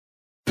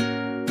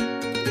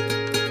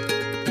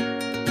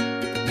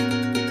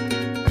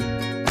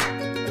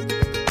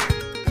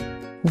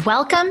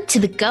Welcome to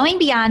the Going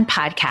Beyond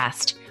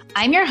podcast.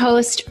 I'm your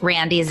host,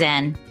 Randy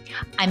Zinn.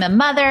 I'm a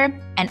mother,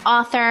 an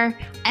author,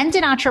 and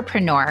an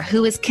entrepreneur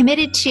who is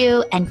committed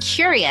to and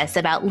curious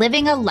about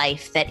living a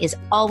life that is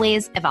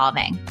always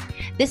evolving.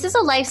 This is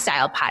a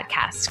lifestyle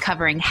podcast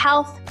covering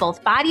health,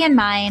 both body and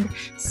mind,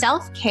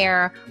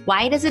 self-care,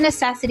 why it is a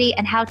necessity,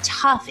 and how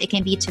tough it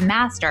can be to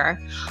master,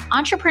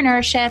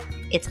 entrepreneurship,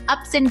 its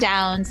ups and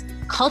downs,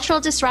 cultural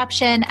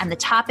disruption, and the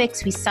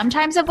topics we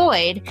sometimes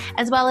avoid,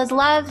 as well as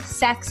love,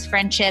 sex,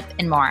 friendship,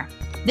 and more.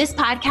 This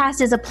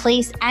podcast is a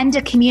place and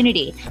a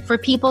community for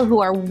people who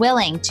are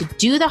willing to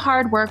do the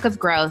hard work of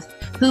growth,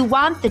 who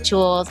want the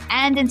tools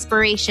and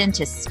inspiration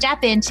to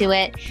step into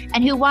it,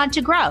 and who want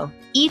to grow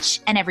each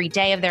and every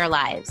day of their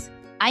lives.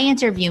 I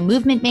interview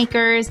movement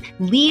makers,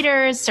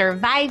 leaders,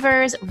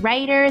 survivors,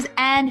 writers,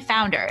 and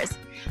founders.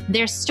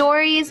 Their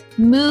stories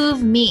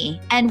move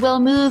me and will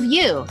move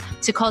you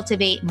to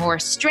cultivate more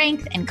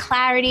strength and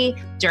clarity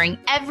during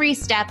every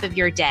step of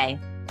your day.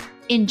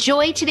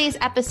 Enjoy today's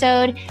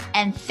episode,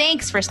 and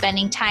thanks for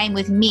spending time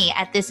with me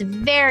at this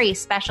very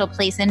special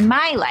place in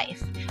my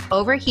life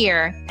over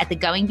here at the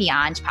Going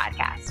Beyond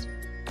podcast.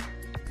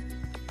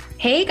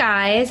 Hey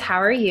guys, how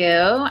are you?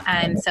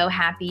 I'm so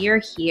happy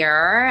you're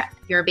here.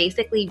 You're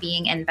basically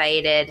being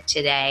invited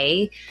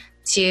today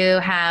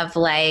to have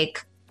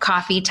like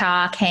coffee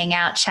talk,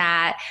 hangout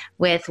chat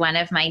with one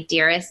of my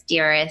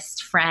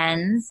dearest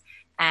friends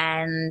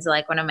and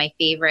like one of my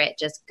favorite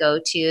just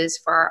go-tos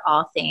for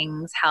all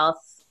things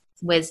health,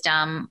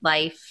 wisdom,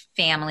 life,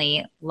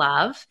 family,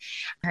 love.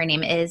 Her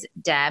name is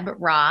Deb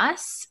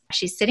Ross.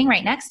 She's sitting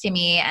right next to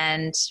me,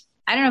 and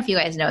I don't know if you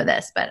guys know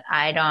this, but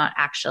I don't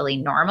actually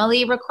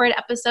normally record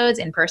episodes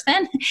in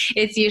person.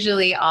 It's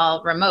usually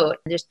all remote.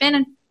 There's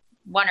been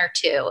one or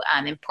two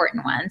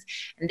important ones,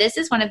 and this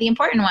is one of the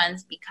important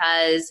ones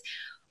because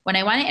when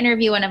I want to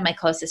interview one of my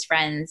closest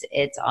friends,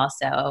 it's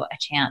also a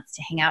chance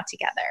to hang out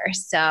together.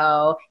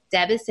 So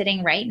Deb is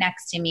sitting right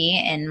next to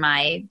me in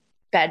my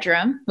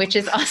bedroom, which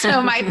is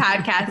also my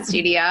podcast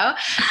studio.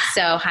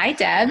 So hi,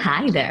 Deb.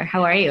 Hi there.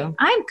 How are you?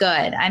 I'm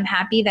good. I'm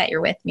happy that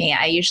you're with me.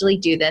 I usually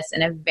do this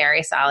in a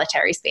very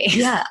solitary space.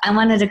 Yeah, I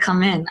wanted to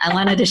come in. I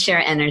wanted to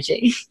share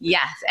energy.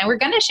 Yes. And we're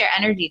going to share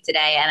energy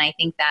today. And I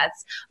think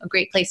that's a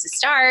great place to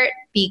start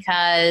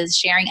because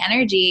sharing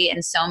energy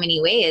in so many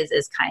ways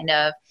is kind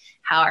of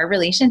how our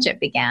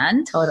relationship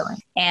began. Totally.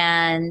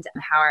 And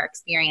how our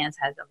experience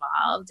has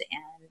evolved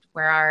and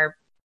where our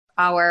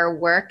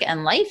work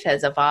and life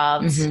has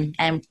evolved. Mm-hmm.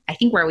 And I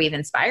think where we've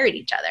inspired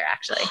each other,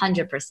 actually.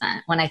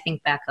 100%. When I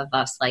think back of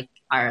us, like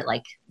our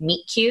like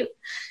meet cute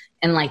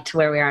and like to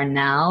where we are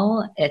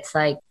now, it's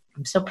like,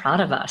 I'm so proud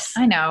of us.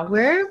 I know.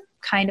 We're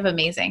kind of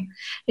amazing.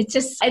 It's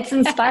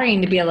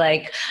inspiring to be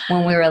like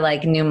when we were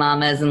like new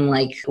mamas and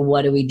like,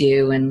 what do we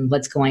do and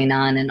what's going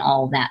on and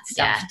all that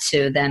stuff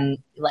to then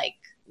like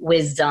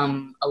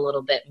wisdom, a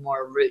little bit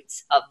more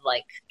roots of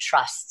like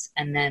trust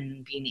and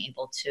then being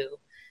able to,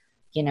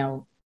 you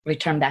know,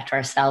 return back to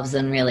ourselves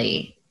and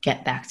really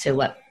get back to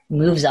what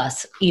moves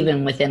us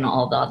even within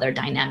all the other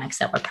dynamics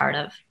that we're part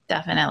of.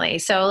 Definitely.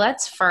 So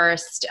let's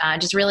first,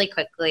 just really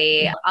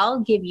quickly,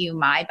 I'll give you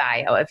my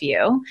bio of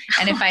you.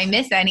 And if I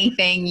miss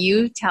anything,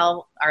 you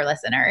tell our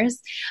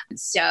listeners.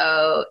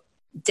 So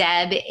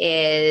Deb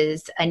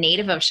is a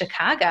native of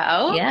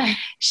Chicago. Yeah.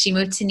 She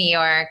moved to New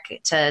York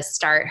to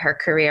start her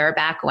career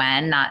back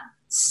when, not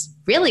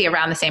really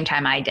around the same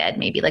time I did,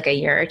 maybe like a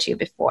year or two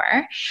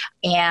before.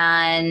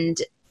 And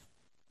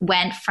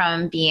went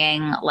from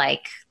being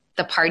like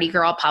the party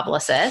girl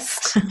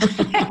publicist,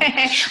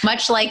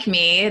 much like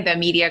me, the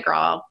media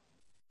girl,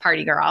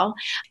 party girl,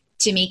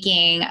 to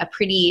making a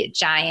pretty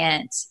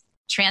giant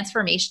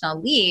transformational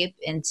leap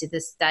into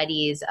the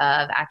studies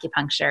of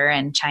acupuncture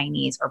and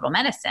Chinese herbal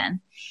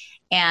medicine,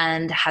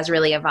 and has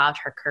really evolved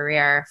her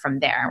career from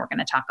there. And we're going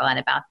to talk a lot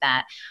about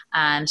that.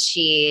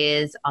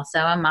 She's also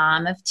a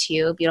mom of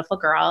two beautiful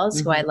girls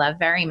who I love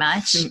very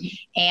much.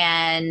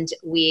 And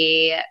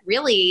we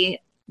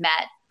really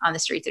met on the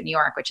streets of New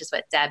York, which is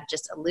what Deb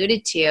just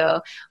alluded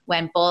to,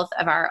 when both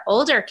of our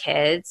older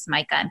kids,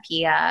 Micah and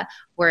Pia,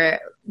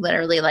 were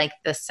literally like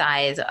the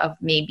size of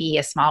maybe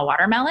a small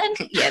watermelon.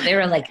 Yeah, they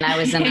were like, I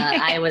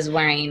was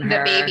wearing her.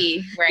 The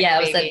baby. Yeah,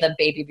 it was like the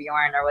baby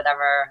Bjorn or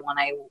whatever when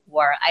I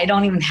wore. I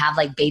don't even have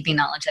like baby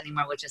knowledge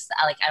anymore, which is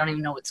like, I don't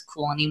even know what's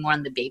cool anymore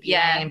in the baby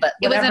line. But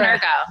whatever. It was an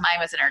Ergo. Mine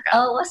was an Ergo.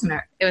 Oh, it wasn't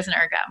Ergo. It was an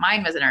Ergo.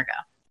 Mine was an Ergo.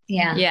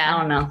 Yeah. I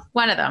don't know.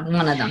 One of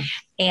them.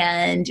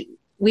 And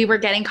we were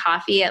getting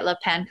coffee at Le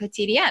Pen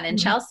Quotidien in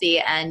Chelsea,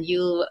 and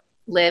you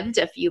lived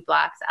a few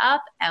blocks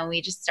up, and we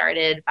just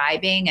started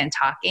vibing and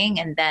talking.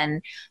 And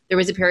then there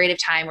was a period of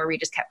time where we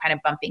just kept kind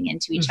of bumping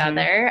into each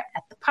other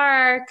at the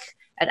park,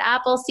 at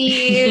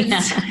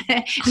Appleseeds.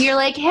 And you're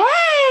like, hey,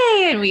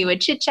 hi, and we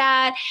would chit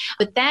chat.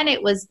 But then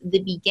it was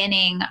the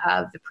beginning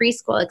of the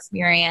preschool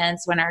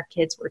experience when our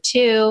kids were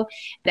 2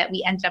 that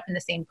we ended up in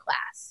the same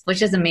class.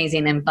 Which is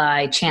amazing. And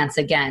by chance,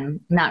 again,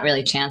 not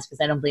really chance because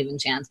I don't believe in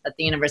chance, but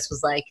the universe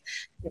was like,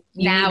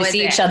 you need to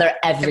see each other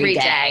every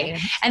day.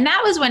 And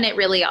that was when it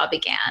really all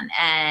began.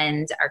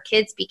 And our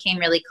kids became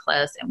really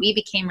close and we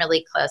became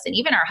really close. And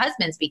even our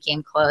husbands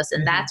became close.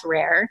 And that's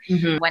rare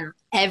when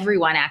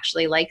everyone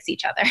actually likes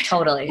each other.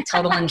 Totally.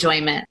 Total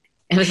enjoyment.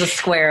 It was a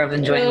square of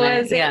enjoyment.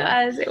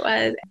 It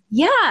was.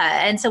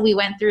 Yeah. And so we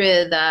went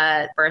through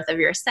the birth of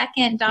your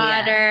second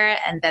daughter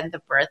and then the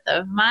birth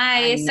of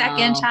my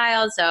second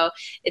child. So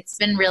it's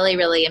been really,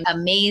 really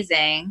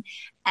amazing.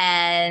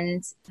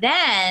 And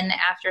then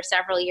after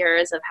several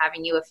years of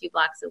having you a few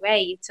blocks away,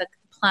 you took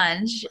the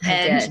plunge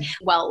and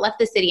left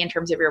the city in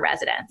terms of your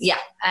residence. Yeah.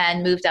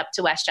 And moved up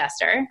to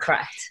Westchester.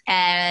 Correct.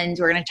 And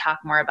we're going to talk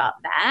more about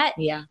that.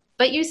 Yeah.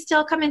 But you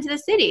still come into the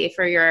city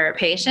for your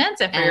patients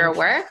and for your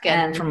work.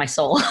 And for my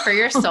soul. For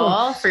your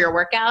soul, for your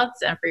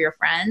workouts and for your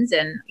friends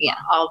and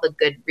all the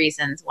good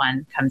reasons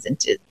one comes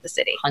into the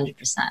city. 100%.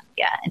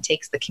 Yeah, and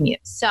takes the commute.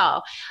 So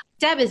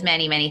Deb is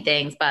many, many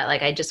things, but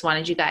like I just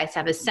wanted you guys to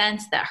have a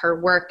sense that her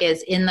work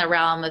is in the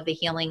realm of the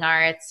healing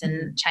arts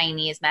and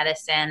Chinese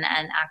medicine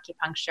and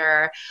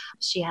acupuncture.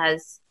 She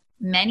has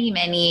many,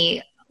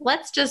 many,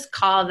 let's just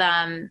call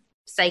them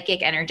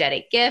psychic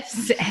energetic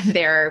gifts, and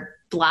they're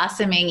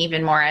blossoming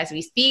even more as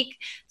we speak.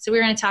 So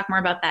we're going to talk more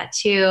about that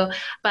too.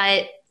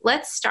 But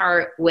let's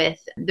start with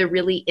the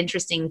really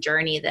interesting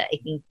journey that I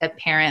think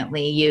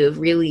apparently you've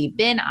really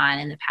been on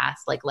in the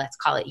past, like let's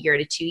call it 1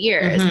 to 2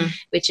 years,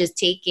 which is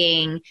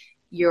taking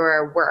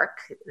your work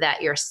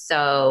that you're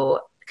so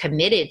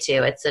committed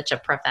to. It's such a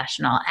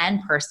professional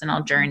and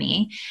personal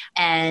journey.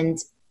 And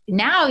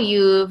now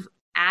you've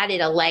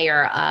added a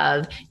layer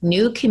of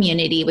new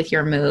community with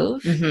your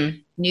move,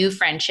 new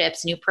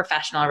friendships, new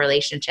professional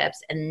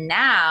relationships, and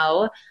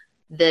now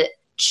the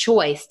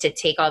choice to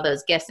take all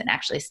those gifts and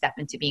actually step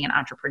into being an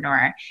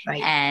entrepreneur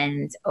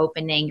and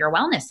opening your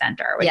wellness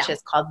center, which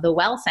is called the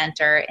Well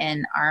Center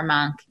in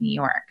Armonk, New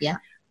York. Yeah.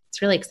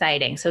 It's really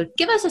exciting. So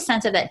give us a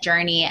sense of that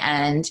journey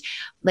and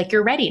like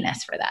your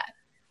readiness for that.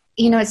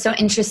 You know, it's so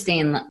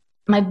interesting.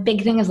 My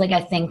big thing is like,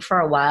 I think for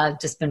a while, I've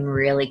just been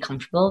really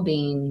comfortable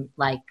being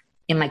like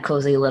in my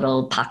cozy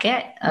little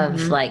pocket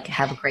of like,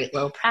 have a great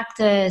little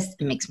practice.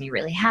 It makes me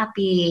really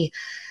happy.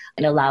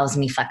 It allows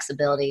me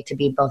flexibility to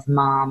be both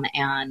mom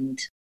and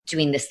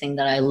doing this thing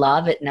that I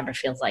love. It never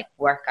feels like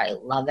work. I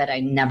love it.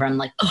 I'm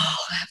like, oh,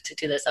 I have to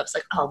do this. I was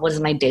like, oh, what does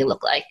my day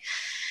look like?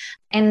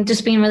 And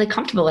just being really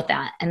comfortable with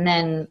that. And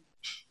then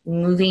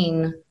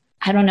moving,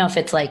 I don't know if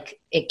it's like,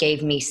 it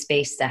gave me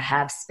space to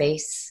have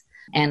space.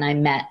 And I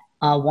met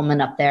a woman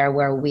up there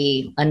where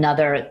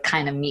another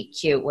kind of meet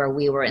cute, where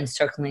we were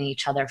encircling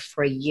each other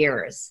for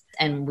years.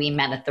 And we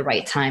met at the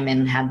right time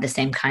and had the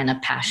same kind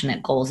of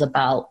passionate goals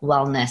about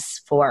wellness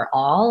for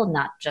all,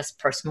 not just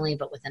personally,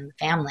 but within the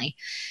family.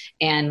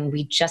 And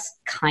we just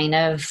kind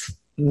of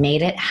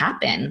made it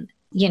happen.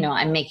 You know,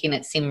 I'm making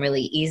it seem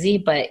really easy,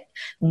 but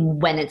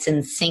when it's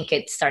in sync,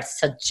 it starts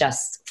to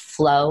just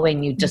flow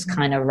and you just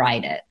kind of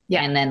ride it.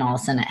 Yeah. And then all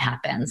of a sudden it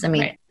happens. I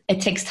mean, it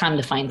takes time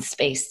to find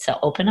space to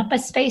open up a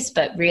space,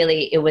 but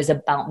really it was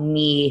about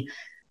me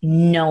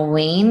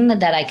knowing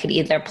that I could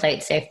either play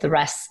it safe the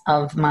rest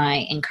of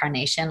my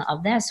incarnation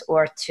of this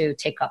or to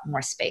take up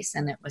more space.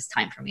 And it was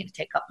time for me to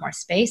take up more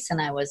space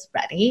and I was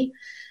ready.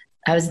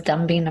 I was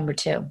done being number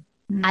 2.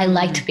 I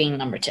liked being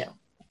number 2.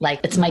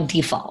 Like it's my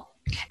default.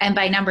 And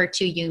by number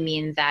 2, you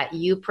mean that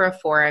you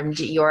performed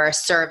your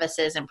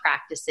services and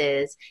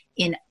practices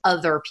in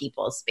other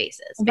people's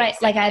spaces. Basically.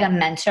 Right. Like I had a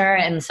mentor.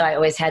 And so I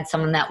always had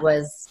someone that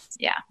was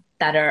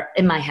better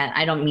in my head.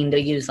 I don't mean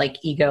to use like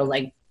ego,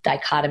 like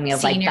dichotomy of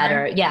senior, like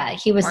better. Yeah.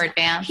 He was more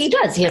advanced. He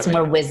does. He has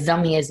more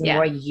wisdom. He has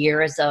more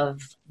years of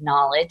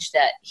knowledge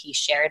that he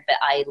shared, but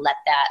I let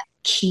that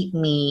keep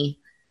me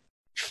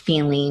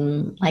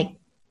feeling like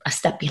a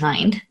step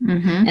behind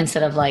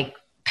instead of like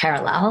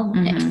parallel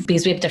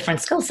because we have different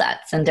skill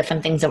sets and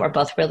different things that we're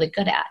both really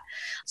good at.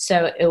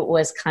 So it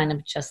was kind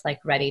of just like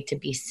ready to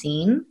be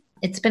seen.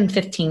 It's been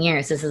 15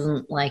 years. This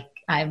isn't like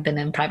I've been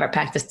in private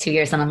practice 2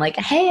 years and I'm like,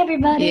 hey,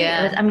 everybody.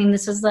 Yeah. I mean,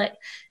 this was like,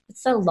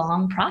 it's a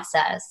long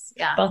process,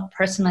 both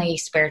personally,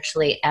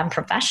 spiritually, and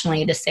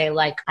professionally to say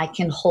like, I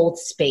can hold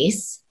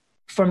space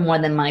for more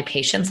than my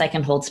patients. I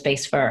can hold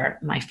space for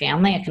my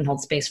family. I can hold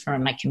space for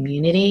my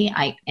community.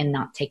 And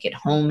not take it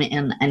home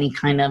in any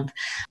kind of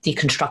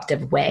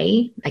deconstructive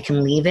way. I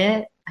can leave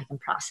it. I can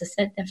process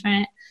it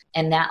different.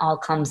 And that all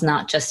comes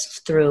not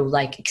just through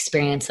like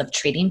experience of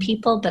treating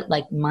people, but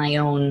like my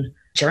own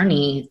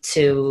journey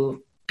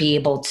to be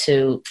able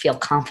to feel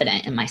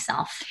confident in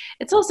myself.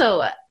 It's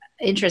also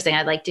interesting.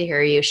 I'd like to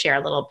hear you share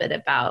a little bit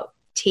about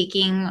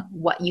taking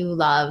what you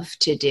love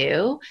to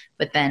do,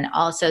 but then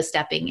also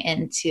stepping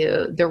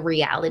into the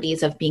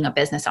realities of being a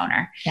business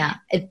owner. Yeah.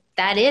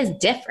 That is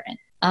different.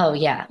 Oh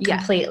yeah,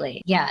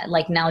 completely. Yeah.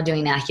 Like now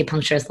doing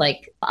acupuncture is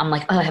like, I'm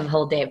like, oh, I have a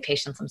whole day of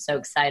patience. I'm so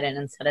excited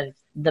instead of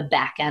the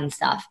back end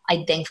stuff.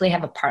 I thankfully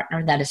have a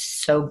partner that is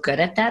so good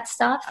at that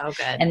stuff. Oh,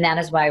 good. And that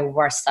is why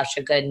we're such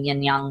a good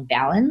yin yang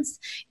balance.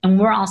 And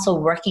we're also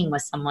working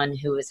with someone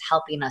who is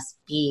helping us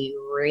be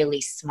really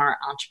smart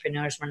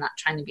entrepreneurs. We're not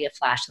trying to be a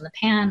flash in the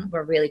pan.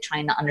 We're really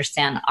trying to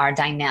understand our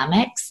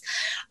dynamics,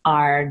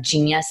 our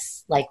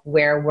genius, like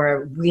where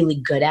we're really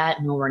good at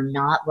and where we're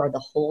not, where the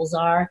holes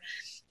are.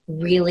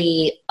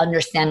 Really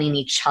understanding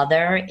each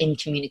other in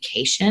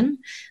communication.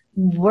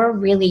 We're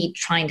really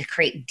trying to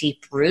create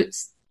deep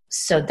roots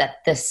so that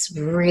this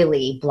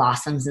really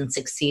blossoms and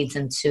succeeds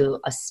into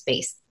a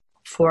space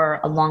for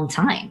a long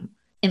time.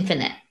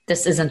 Infinite.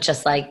 This isn't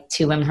just like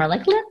two women who are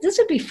like, this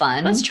would be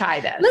fun. Let's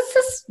try this. Let's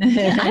just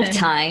have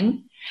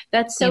time.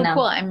 That's so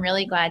cool. I'm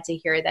really glad to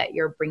hear that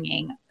you're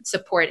bringing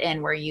support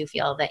in where you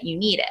feel that you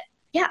need it.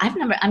 Yeah,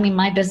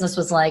 my business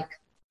was like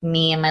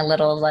me and my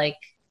little like,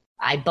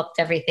 I booked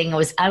everything.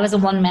 I was a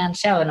one-man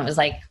show and it was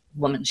like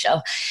woman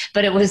show,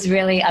 but I was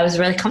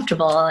really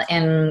comfortable.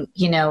 And,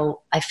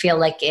 I feel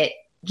like it,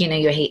 you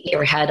hate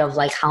your head of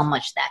like how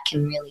much that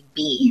can really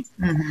be.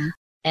 Mm-hmm.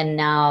 And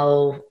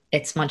now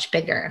it's much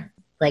bigger.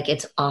 Like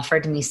it's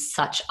offered me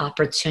such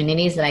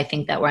opportunities that I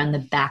think that were in the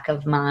back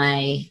of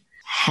my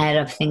head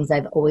of things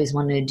I've always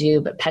wanted to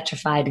do, but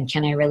petrified. And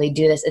can I really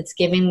do this? It's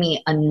giving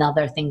me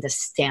another thing to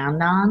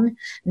stand on,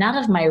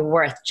 not of my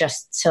worth,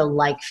 just to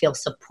like feel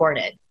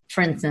supported. For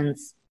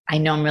instance, I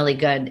know I'm really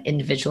good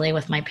individually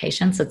with my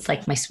patients. It's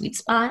like my sweet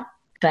spot.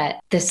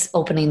 But this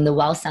opening the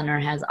Well Center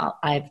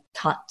I've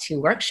taught 2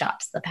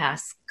 workshops the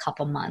past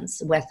couple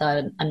months with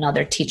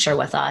another teacher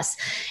with us.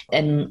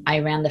 And I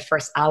ran the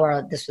first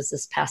hour.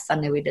 This past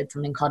Sunday. We did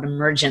something called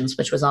Emergence,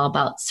 which was all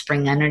about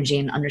spring energy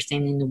and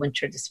understanding the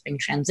winter to spring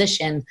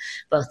transition,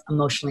 both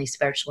emotionally,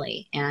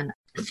 spiritually, and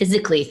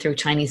physically through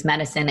Chinese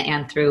medicine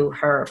and through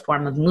her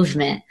form of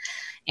movement.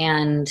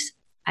 And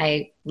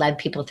I led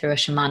people through a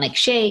shamanic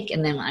shake,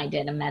 and then I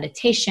did a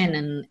meditation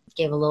and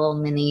gave a little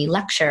mini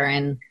lecture.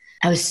 And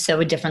I was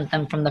so different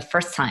than from the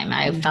first time.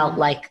 I felt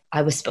like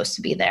I was supposed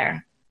to be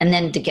there. And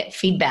then to get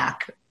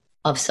feedback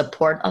of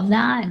support of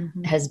that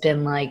has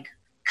been like,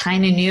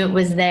 kind of knew it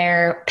was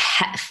there,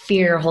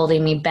 fear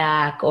holding me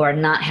back or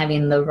not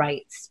having the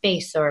right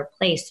space or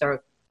place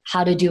or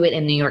how to do it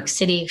in New York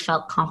City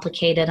felt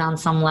complicated on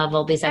some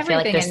level because I feel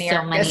like there's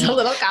so many. It's a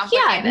little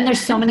complicated. Yeah, and there's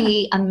so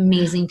many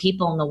amazing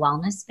people in the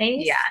wellness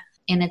space. Yeah.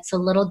 And it's a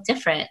little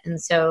different. And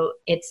so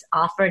it's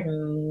offered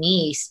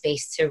me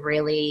space to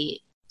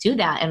really do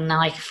that. And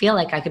now I feel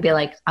like I could be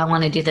like, I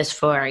want to do this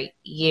for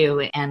you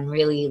and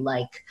really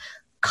like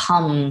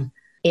come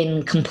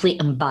in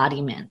complete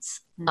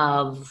embodiments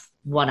of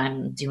what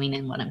I'm doing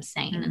and what I'm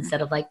saying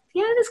instead of like,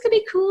 yeah, this could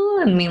be cool.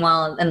 And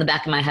meanwhile, in the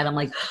back of my head, I'm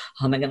like,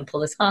 how am I going to pull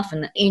this off?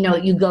 And,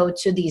 you go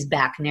to these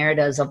back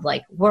narratives of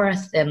like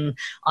worth and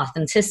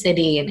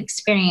authenticity and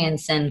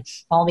experience and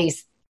all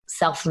these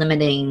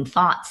self-limiting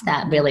thoughts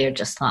that really are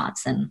just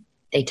thoughts. And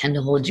they tend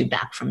to hold you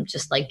back from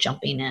just like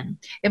jumping in.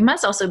 It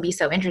must also be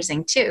so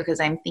interesting too, because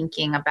I'm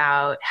thinking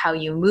about how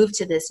you moved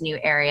to this new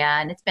area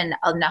and it's been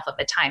enough of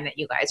a time that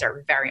you guys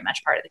are very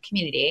much part of the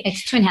community.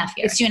 It's 2.5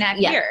 years. It's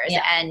 2.5 years.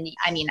 Yeah. And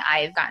I mean,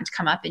 I've gotten to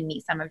come up and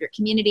meet some of your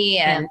community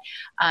and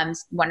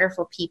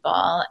wonderful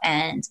people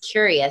and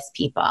curious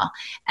people.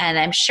 And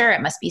I'm sure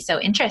it must be so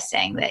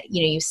interesting that,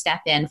 you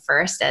step in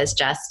first as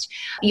just,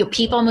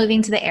 people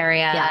moving to the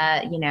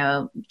area,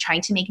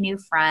 trying to make new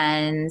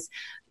friends,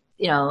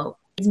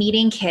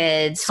 meeting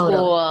kids,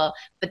 school,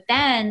 but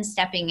then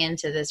stepping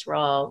into this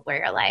role where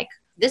you're like,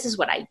 this is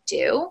what I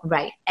do.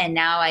 Right. And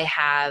now I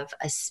have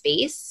a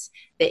space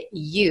that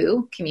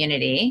you,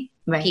 community,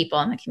 people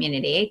in the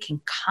community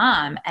can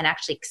come and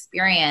actually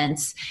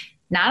experience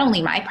not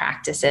only my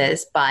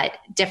practices, but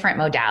different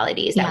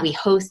modalities that we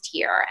host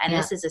here. And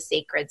this is a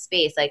sacred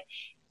space. Like,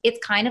 it's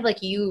kind of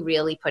like you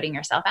really putting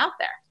yourself out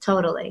there.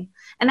 Totally.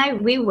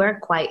 And we were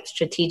quite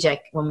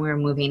strategic when we were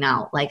moving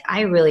out. Like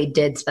I really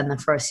did spend the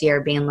first year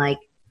being like,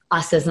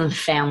 us as a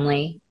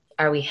family,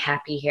 are we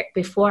happy here?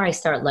 Before I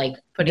start like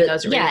putting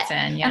those roots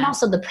in. Yeah. And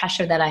also the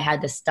pressure that I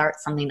had to start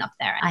something up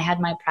there. I had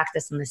my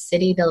practice in the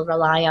city to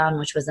rely on,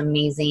 which was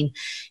amazing.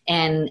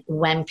 And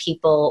when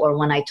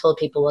I told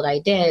people what I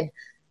did,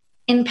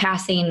 in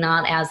passing,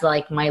 not as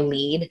like my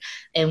lead.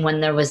 And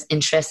when there was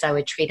interest, I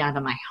would treat out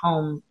of my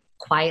home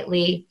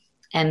quietly.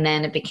 And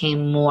then it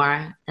became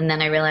more. And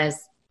then I realized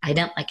I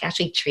didn't like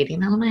actually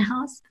treating out of my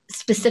house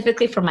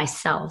specifically for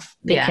myself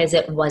because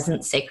it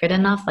wasn't sacred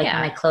enough. Like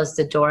when I closed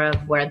the door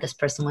of where this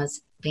person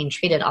was being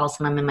treated, all of a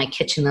sudden I'm in my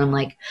kitchen and I'm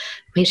like,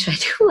 wait, should I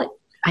do it?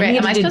 I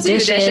need to do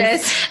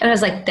dishes. And I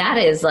was like, that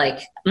is like,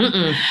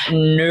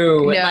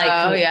 no.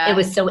 It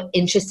was so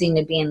interesting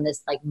to be in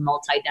this like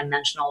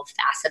multi-dimensional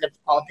facet of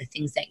all the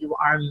things that you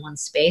are in one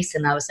space.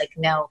 And I was like,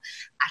 no,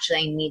 actually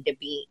I need to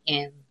be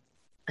in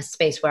a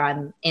space where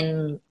I'm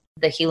in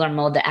the healer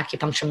mode, the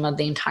acupuncture mode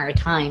the entire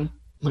time.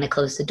 When I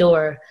closed the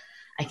door,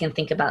 I can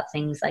think about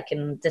things.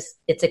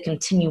 It's a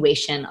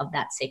continuation of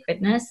that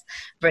sacredness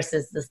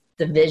versus this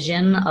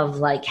division of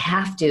like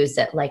have-tos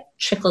that like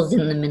trickles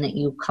in the minute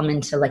you come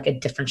into like a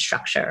different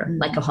structure,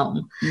 like a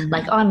home.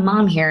 Like, oh, I'm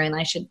mom here and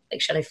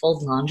should I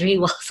fold laundry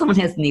while someone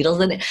has needles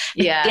in it?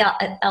 Yeah.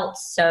 It felt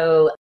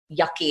so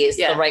yucky is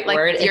the right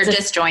word. You're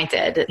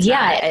disjointed.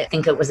 I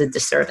think it was a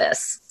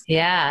disservice.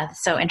 Yeah.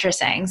 So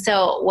interesting.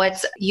 So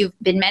you've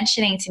been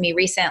mentioning to me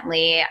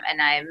recently,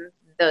 and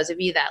those of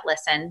you that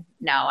listen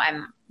know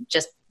I'm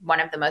just one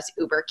of the most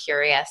uber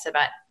curious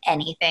about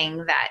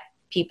anything that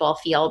people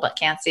feel but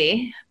can't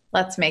see.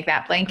 Let's make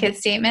that blanket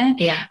statement.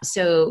 Yeah.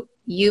 So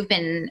you've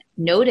been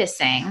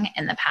noticing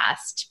in the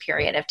past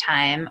period of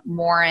time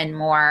more and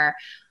more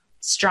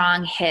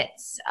strong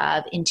hits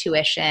of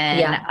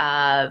intuition,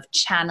 of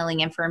channeling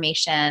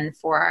information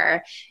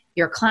for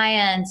your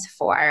clients,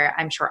 for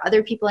I'm sure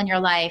other people in your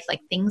life,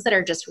 like things that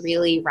are just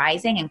really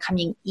rising and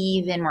coming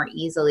even more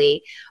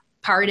easily.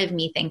 Part of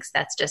me thinks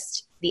that's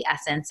just the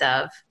essence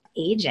of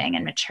aging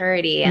and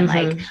maturity and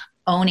like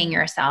owning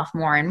yourself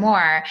more and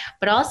more,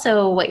 but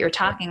also what you're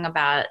talking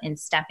about in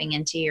stepping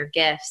into your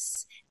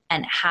gifts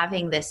and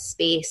having this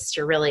space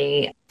to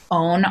really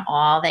own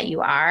all that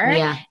you are.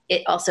 Yeah.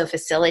 It also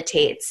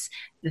facilitates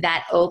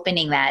that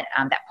opening, that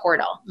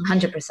portal.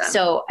 100%.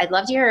 So I'd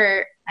love to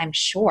hear, I'm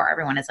sure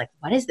everyone is like,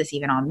 what does this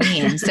even all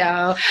mean?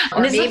 So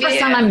this is the first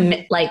time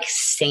I'm like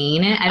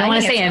saying it. I don't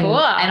want to say cool.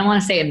 I don't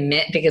want to say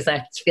admit because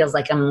that feels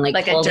like I'm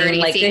like a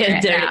dirty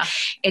secret.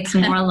 It's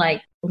more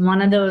like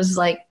one of those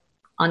like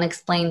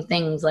unexplained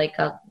things like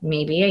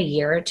maybe a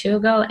year or two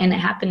ago, and it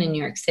happened in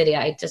New York City.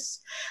 I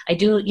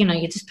do,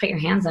 you just put your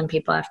hands on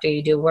people after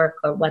you do work,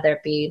 or whether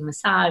it be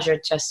massage or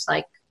just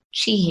like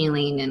chi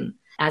healing. And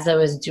as I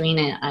was doing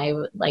it, I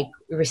like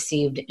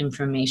received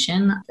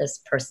information, this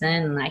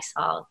person, and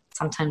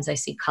sometimes I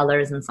see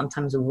colors and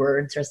sometimes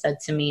words are said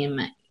to me,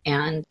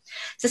 and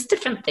just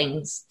different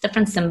things,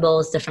 different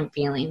symbols, different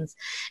feelings.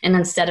 And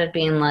instead of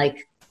being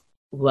like,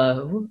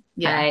 whoa,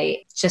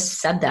 I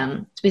just said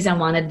them because I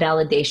wanted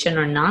validation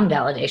or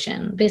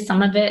non-validation, because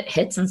some of it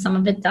hits and some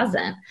of it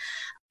doesn't.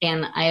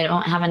 And I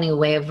don't have any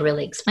way of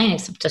really explaining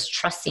except just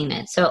trusting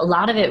it. So a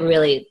lot of it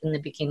really in the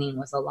beginning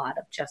was a lot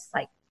of just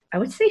like, I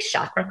would say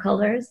chakra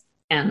colors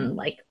and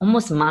like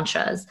almost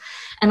mantras.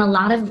 And a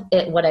lot of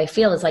it, what I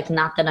feel is like,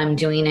 not that I'm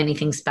doing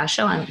anything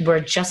special.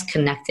 We're just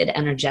connected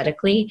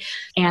energetically.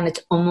 And it's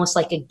almost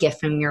like a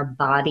gift from your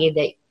body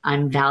that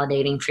I'm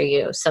validating for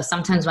you. So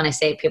sometimes when I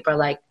say it, people are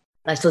like,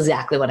 that's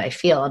exactly what I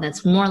feel. And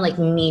it's more like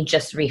me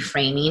just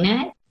reframing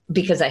it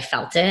because I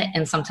felt it.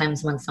 And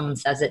sometimes when someone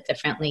says it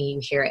differently, you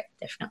hear it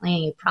differently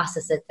and you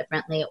process it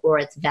differently, or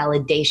it's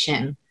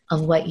validation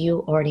of what you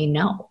already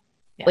know,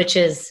 which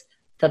is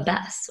the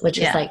best, which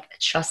is like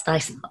trust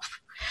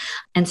thyself.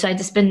 And so I've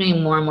just been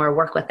doing more and more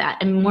work with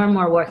that, and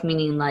more work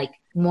meaning like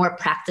more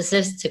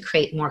practices to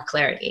create more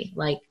clarity.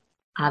 Like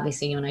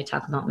obviously you and I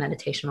talk about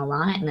meditation a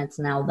lot, and it's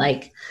now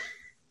like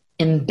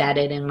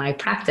embedded in my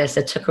practice.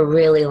 It took a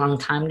really long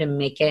time to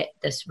make it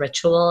this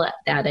ritual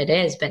that it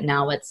is, but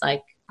now it's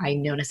like I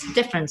notice a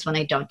difference when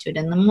I don't do it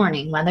in the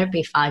morning, whether it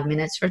be 5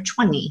 minutes or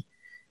 20,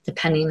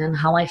 depending on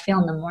how I feel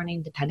in the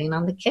morning, depending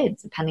on the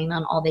kids, depending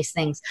on all these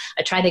things.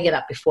 I try to get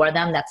up before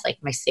them. That's like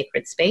my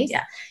sacred space.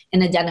 Yeah.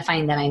 And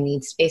identifying that I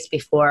need space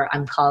before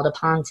I'm called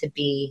upon to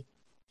be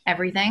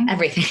everything. Ma'am.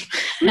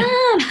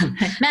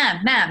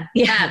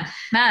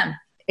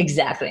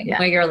 Exactly. Yeah.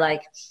 Where you're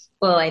like,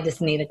 well, I just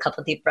need a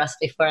couple deep breaths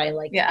before I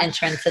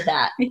enter into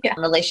that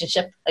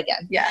relationship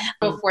again. Yeah.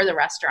 Before the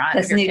restaurant,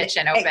 your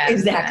kitchen opens.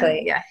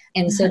 Exactly.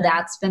 And so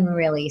that's been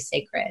really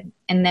sacred.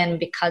 And then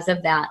because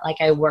of that,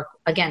 like I work,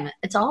 again,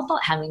 it's all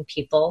about having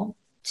people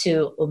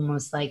to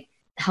almost like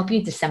help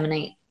you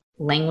disseminate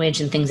language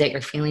and things that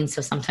you're feeling.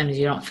 So sometimes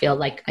you don't feel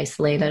like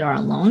isolated or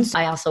alone. So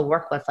I also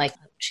work with like,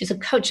 she's a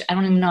coach. I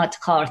don't even know what to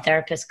call her,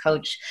 therapist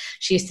coach.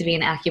 She used to be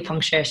an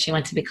acupuncturist. She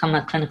went to become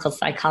a clinical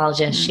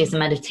psychologist. Mm-hmm. She's a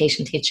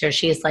meditation teacher.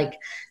 She's like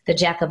the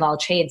jack of all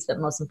trades, but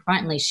most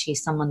importantly,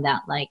 she's someone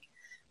that like,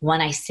 when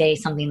I say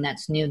something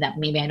that's new that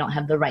maybe I don't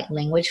have the right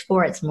language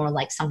for, it's more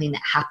like something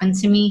that happened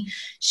to me.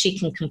 She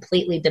can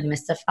completely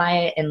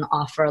demystify it and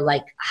offer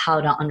like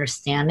how to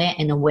understand it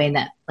in a way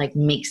that like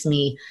makes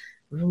me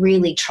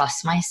really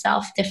trust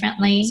myself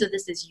differently. So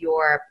this is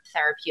your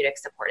therapeutic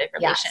supportive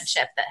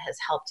relationship that has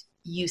helped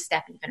you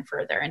step even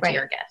further into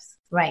your gifts.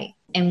 Right.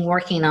 And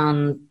working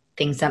on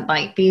things that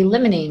might be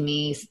limiting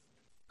me,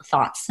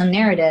 thoughts and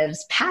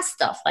narratives, past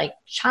stuff, like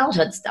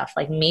childhood stuff.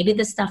 Like maybe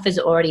this stuff has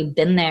already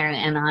been there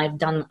and I've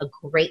done a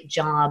great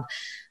job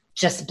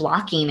just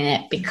blocking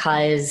it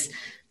because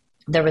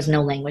there was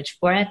no language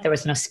for it. There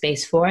was no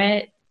space for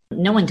it.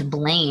 No one to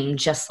blame,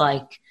 just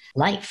like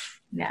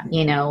life. Yeah.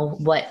 You know,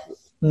 what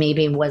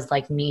maybe was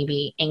like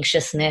maybe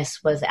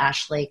anxiousness was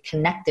actually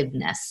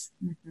connectiveness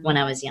when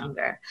I was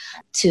younger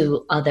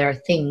to other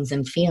things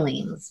and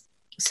feelings.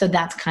 So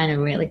that's kind of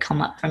really come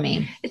up for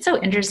me. It's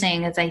so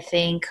interesting as I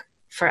think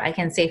I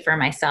can say for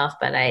myself,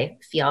 but I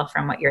feel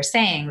from what you're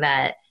saying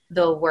that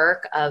the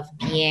work of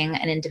being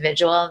an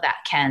individual that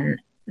can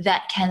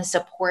that can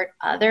support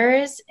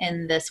others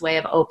in this way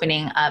of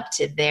opening up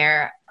to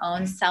their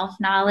own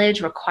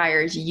self-knowledge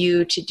requires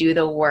you to do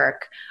the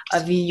work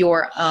of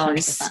your own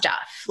 100%.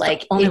 stuff.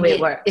 Like, only way it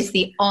works. It's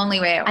the only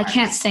way it works. I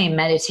can't say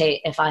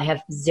meditate if I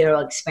have zero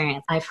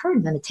experience. I've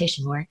heard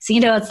meditation works.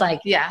 It's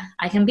like,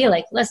 I can be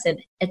like, listen,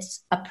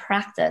 it's a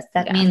practice.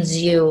 That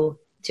means you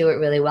do it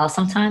really well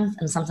sometimes,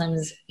 and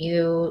sometimes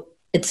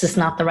it's just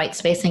not the right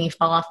space and you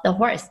fall off the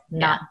horse.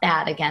 Not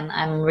bad. Again,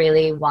 I'm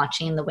really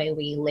watching the way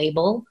we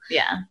label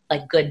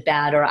like good,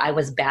 bad, or I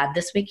was bad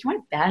this week. You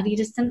weren't bad. You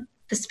just didn't,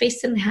 the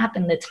space didn't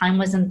happen. The time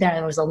wasn't there.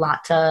 There was a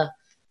lot to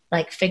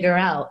like figure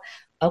out.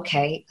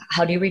 Okay,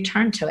 how do you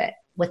return to it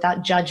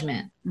without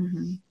judgment?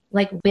 Mm-hmm.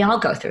 Like we all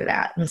go through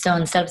that. And so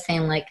instead of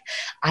saying like,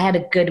 I had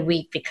a good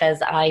week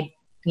because I,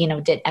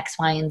 did X,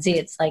 Y, and Z,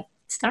 it's like,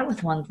 start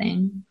with one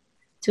thing,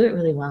 do it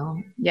really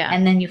well. Yeah.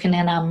 And then you can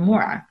add on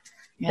more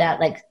that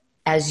like,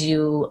 as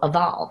you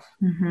evolve,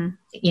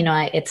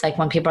 it's like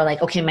when people are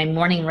like, okay, my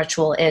morning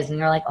ritual is, and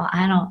you're like, oh,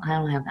 I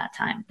don't have that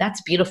time.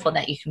 That's beautiful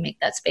that you can make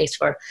that space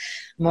for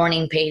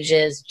morning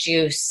pages,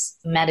 juice,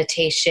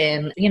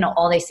 meditation,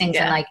 all these things.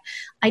 And like,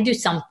 I do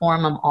some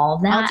form of all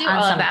of that. I'll do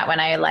all of that when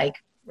I like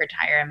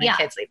retire and my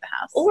kids leave the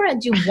house. Or I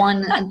do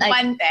one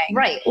one thing.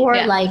 Right.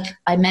 Or like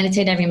I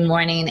meditate every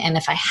morning, and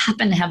if I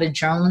happen to have a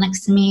journal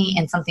next to me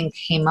and something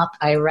came up,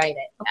 I write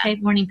it. Okay,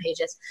 morning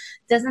pages.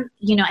 Doesn't,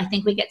 I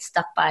think we get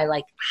stuck by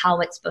like how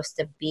it's supposed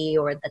to be,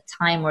 or the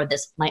time, or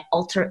this, my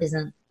altar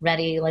isn't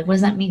ready. Like, what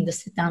does that mean? To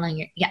sit down on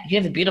you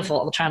have a beautiful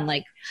altar. I'm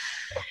like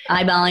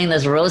eyeballing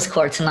this rose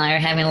quartz and I are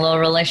having a little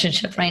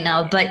relationship right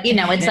now. But,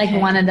 it's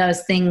like one of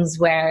those things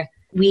where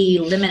we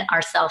limit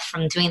ourselves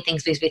from doing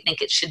things because we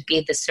think it should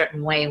be the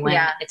certain way when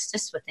it's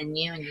just within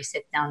you, and you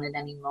sit down at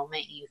any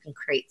moment and you can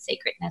create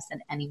sacredness at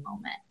any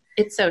moment.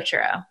 It's so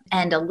true.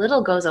 And a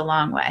little goes a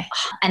long way.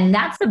 And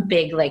that's a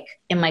big, like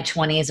in my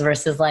 20s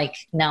versus like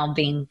now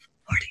being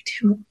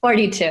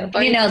 42.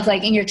 It's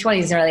like in your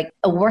 20s, you're like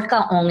a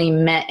workout only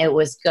meant it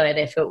was good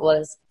if it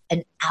was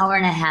an hour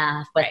and a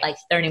half with like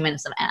 30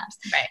 minutes of abs.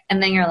 Right.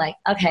 And then you're like,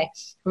 okay,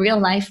 real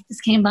life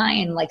just came by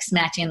and like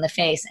smacked you in the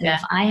face. And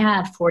if I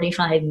have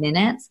 45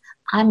 minutes,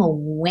 I'm a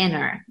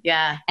winner.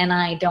 Yeah. And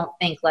I don't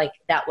think like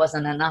that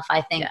wasn't enough.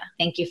 I think,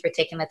 thank you for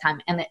taking the time.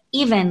 And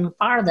even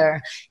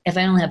farther, if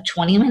I only have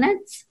 20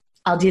 minutes,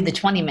 I'll do the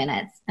 20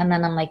 minutes. And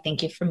then I'm like,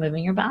 thank you for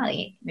moving your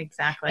body.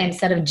 Exactly.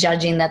 Instead of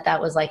judging that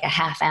was like a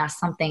half-ass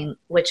something,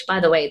 which by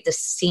the way, this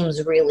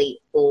seems really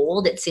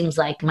old. It seems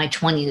like my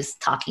 20s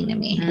talking to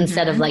me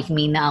instead of like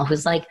me now,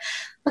 who's like,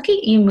 look,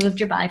 you moved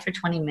your body for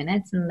 20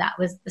 minutes and that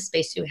was the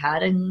space you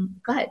had, and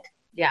good.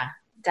 Yeah,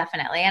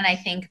 definitely. And I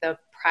think the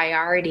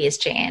priorities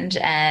change,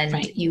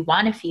 and you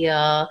want to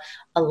feel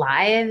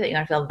alive. You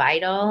want to feel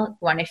vital.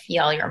 You want to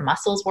feel your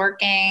muscles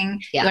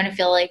working. You want to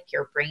feel like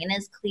your brain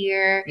is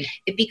clear.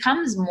 It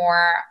becomes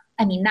more,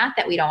 not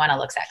that we don't want to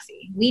look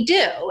sexy. We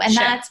do. And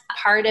that's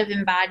part of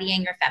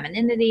embodying your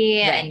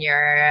femininity and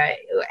your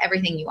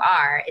everything you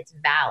are. It's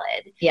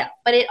valid. Yeah.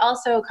 But it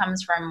also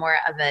comes from more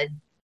of a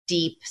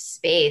deep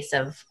space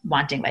of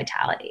wanting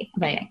vitality.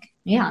 Right.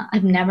 Yeah.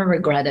 I've never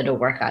regretted a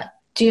workout.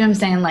 Do you know what I'm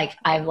saying? Like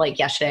I've like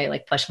yesterday,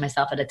 like pushed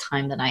myself at a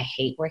time that I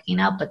hate working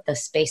out, but the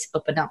space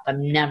opened up. I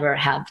never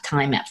have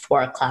time at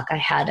 4:00. I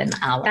had an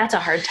hour. That's a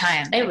hard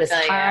time. It was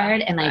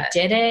hard and I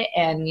did it.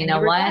 And you know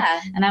what?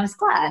 Glad. And I was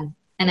glad.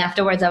 And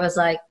afterwards I was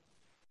like,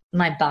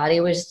 my body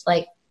was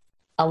like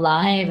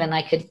alive, and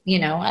I could,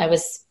 I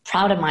was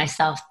proud of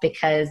myself,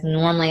 because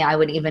normally I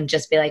would even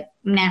just be like,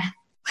 nah,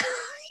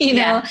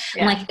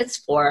 I'm like, it's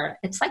 4,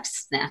 it's like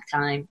snack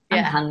time.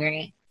 I'm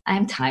hungry.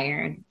 I'm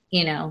tired,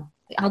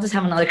 I'll just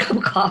have another cup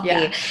of coffee.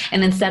 Yeah.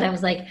 And instead I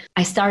was like,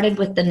 I started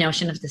with the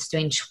notion of just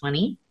doing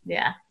 20.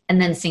 Yeah.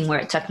 And then seeing where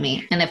it took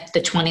me. And if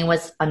the 20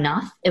 was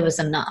enough, it was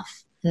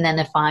enough. And then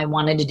if I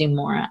wanted to do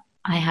more,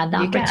 I had the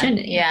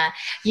opportunity. Yeah.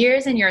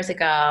 Years and years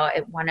ago,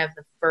 at one of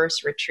the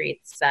first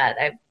retreats that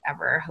I've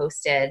ever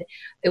hosted,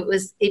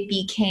 it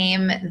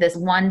became this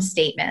one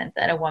statement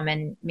that a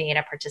woman made,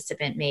 a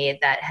participant made,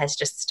 that has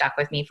just stuck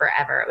with me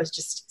forever. It was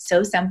just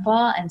so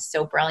simple and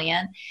so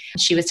brilliant.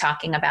 She was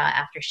talking about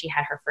after she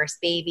had her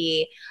first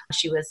baby,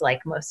 she was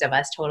like most of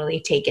us, totally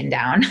taken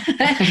down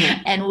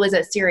and was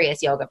a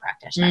serious yoga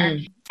practitioner.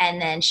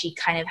 And then she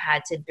kind of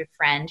had to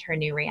befriend her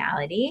new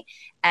reality.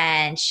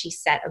 And she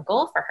set a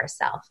goal for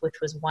herself, which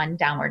was 1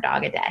 downward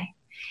dog a day.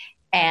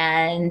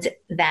 And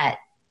that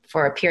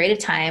for a period of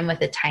time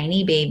with a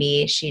tiny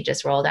baby, she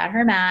just rolled out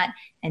her mat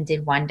and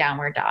did 1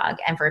 downward dog.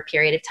 And for a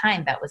period of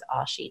time, that was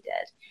all she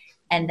did.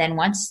 And then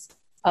once,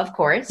 of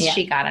course,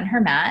 she got on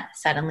her mat,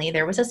 suddenly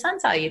there was a sun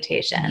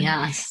salutation.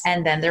 Yes.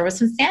 And then there was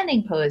some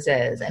standing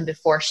poses. And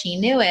before she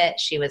knew it,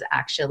 she was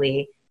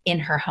actually in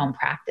her home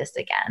practice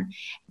again.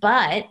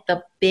 But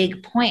the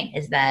big point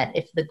is that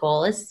if the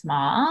goal is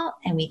small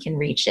and we can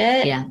reach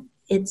it,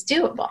 it's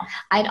doable.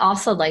 I'd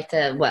also like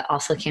to, what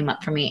also came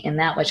up for me in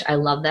that, which I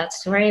love that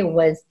story,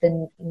 was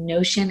the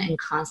notion and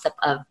concept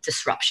of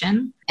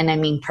disruption. And I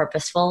mean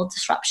purposeful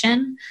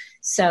disruption.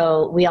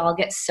 So we all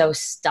get so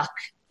stuck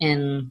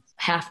in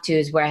have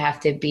tos, where I have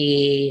to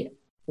be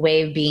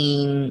wave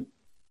being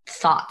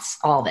thoughts,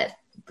 all of it,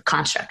 the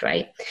construct,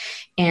 right?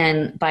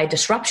 And by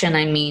disruption,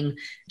 I mean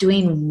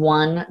doing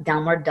one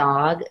downward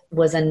dog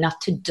was enough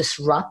to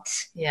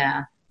disrupt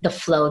the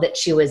flow that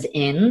she was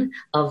in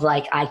of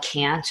like, I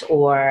can't,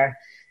 or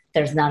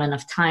there's not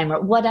enough time,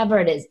 or whatever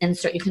it is.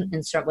 You can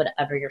insert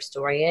whatever your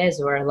story is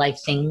or like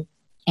thing.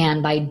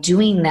 And by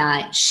doing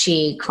that,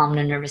 she calmed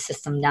her nervous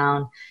system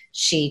down.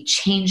 She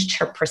changed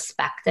her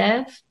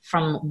perspective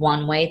from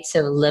one way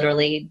to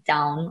literally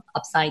down,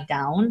 upside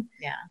down.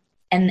 Yeah.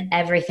 And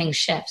everything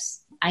shifts.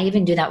 I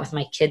even do that with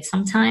my kids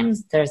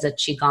sometimes. There's a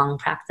Qigong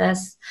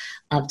practice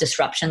of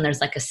disruption.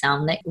 There's like a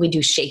sound that we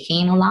do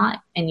shaking a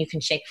lot, and you can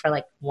shake for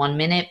like 1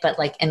 minute. But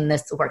like in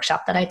this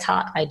workshop that I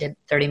taught, I did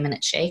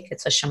 30-minute shake.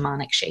 It's a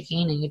shamanic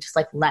shaking, and you just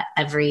like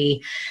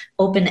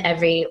open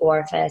every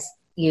orifice.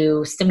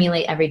 You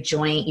stimulate every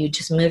joint. You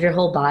just move your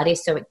whole body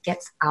so it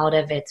gets out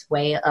of its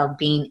way of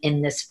being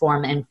in this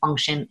form and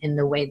function in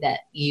the way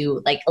that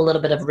you like, a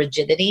little bit of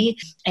rigidity,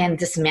 and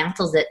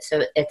dismantles it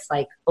so it's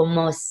like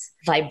almost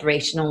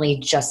vibrationally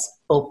just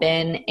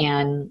open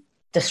and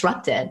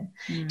disrupted.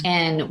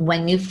 And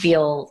when you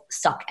feel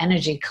stuck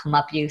energy come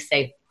up, you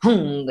say,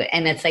 "Hung,"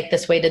 and it's like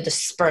this way to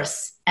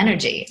disperse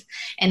energy.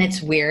 And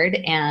it's weird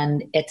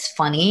and it's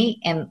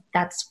funny. And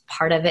that's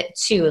part of it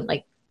too.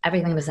 Like,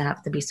 everything doesn't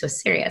have to be so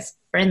serious.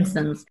 For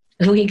instance,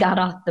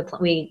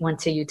 we went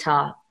to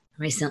Utah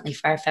recently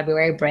for our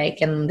February break,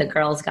 and the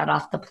girls got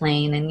off the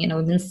plane, and,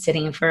 we've been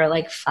sitting for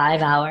like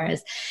 5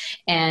 hours,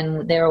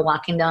 and they were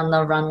walking down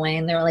the runway,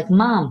 and they were like,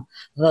 "Mom,"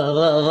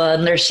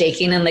 and they're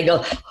shaking, and they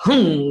go,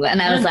 "Hmm," and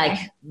I was like,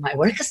 my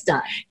work is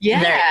done.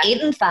 Yeah. They're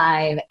 8 and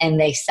 5, and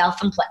they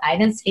self-employ. I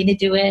didn't say to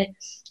do it.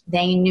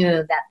 They knew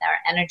that their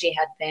energy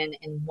had been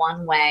in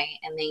one way,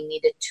 and they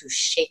needed to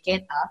shake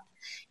it up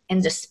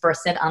and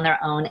disperse it on their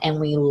own. And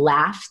we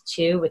laughed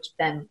too, which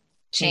then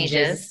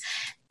changes.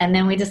 And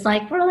then we're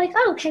like,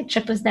 oh, okay,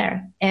 Trip was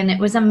there. And it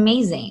was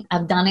amazing.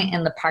 I've done it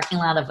in the parking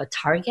lot of a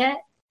Target.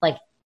 Like,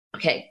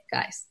 okay,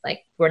 guys,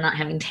 like, we're not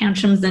having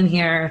tantrums in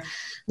here.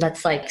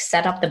 Let's like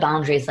set up the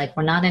boundaries. Like,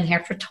 we're not in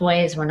here for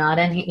toys. We're not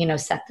in here,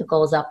 set the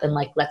goals up and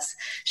like, let's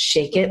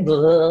shake it.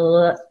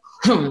 Blah.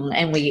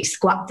 And we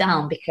squat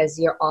down, because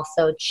you're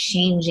also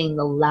changing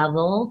the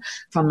level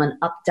from an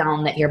up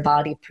down that your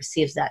body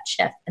perceives that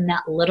shift. And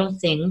that little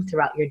thing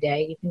throughout your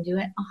day, you can do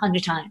it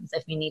 100 times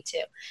if you need to.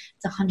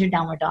 It's 100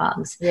 downward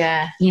dogs.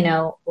 Yeah.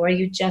 Or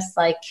you just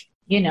like,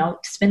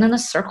 spin in a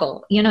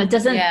circle. It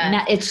doesn't,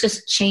 it's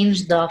just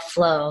change the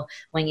flow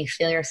when you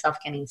feel yourself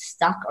getting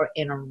stuck or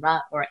in a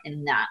rut or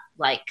in that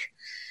like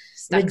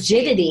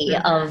rigidity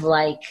of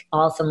like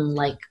awesome,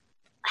 like,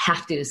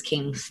 have-tos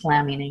came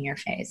slamming in your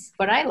face.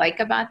 What I like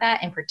about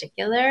that in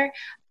particular,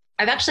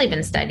 I've actually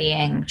been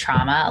studying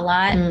trauma a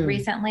lot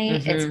recently.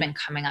 It's been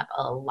coming up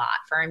a lot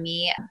for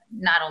me.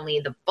 Not only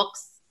the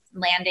books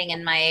landing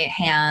in my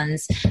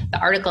hands, the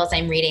articles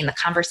I'm reading, the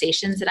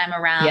conversations that I'm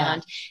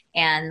around.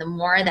 And the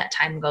more that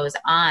time goes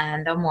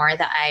on, the more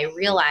that I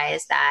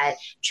realize that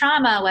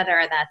trauma,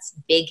 whether that's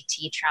big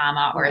T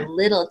trauma or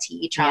little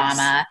t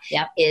trauma,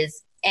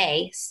 is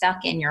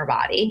stuck in your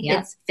body.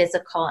 It's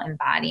physical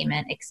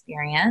embodiment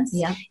experience.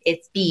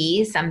 It's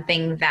B,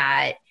 something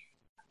that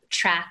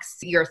tracks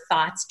your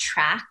thoughts,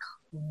 track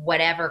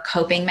whatever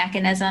coping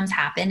mechanisms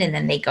happened, and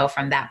then they go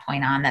from that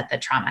point on that the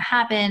trauma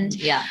happened.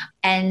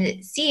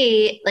 And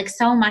C, like,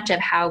 so much of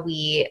how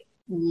we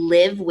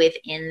live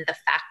within the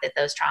fact that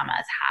those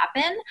traumas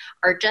happen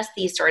are just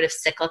these sort of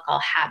cyclical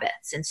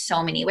habits in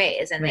so many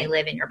ways. And they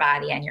live in your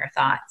body and your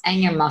thoughts.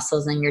 And your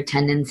muscles and your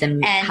tendons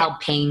and how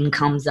pain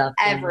comes up.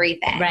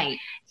 Everything. Right.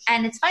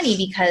 And it's funny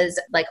because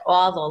like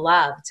all the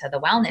love to the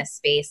wellness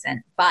space,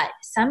 but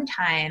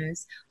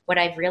sometimes what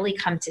I've really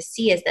come to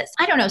see is that,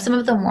 I don't know, some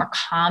of the more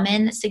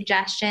common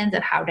suggestions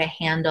of how to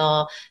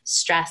handle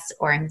stress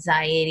or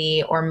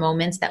anxiety or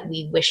moments that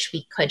we wish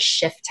we could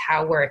shift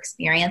how we're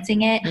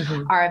experiencing it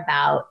are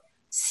about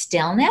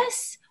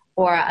stillness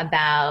or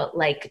about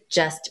like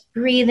just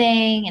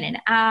breathing in and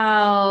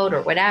out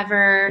or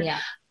whatever.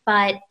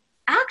 But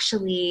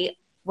actually,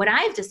 what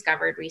I've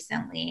discovered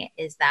recently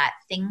is that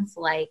things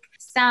like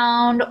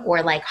sound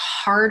or like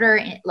harder,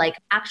 like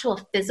actual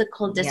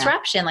physical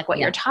disruption, like what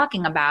you're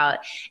talking about,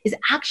 is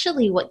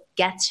actually what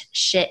gets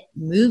shit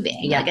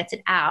moving, like gets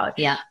it out.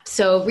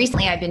 So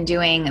recently I've been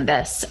doing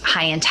this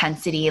high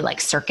intensity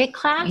like circuit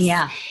class.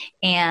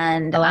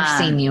 And I've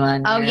seen you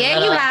on. Oh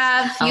yeah, you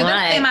have. You've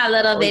been seeing my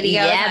little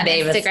videos on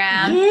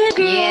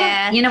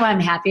Instagram. You know what I'm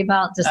happy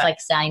about? Just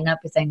like signing up,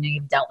 because I know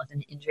you've dealt with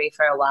an injury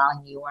for a while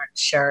and you weren't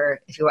sure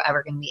if you were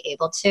ever going to be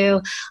able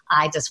to.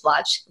 I just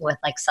watched with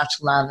like such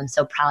love and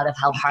so proud of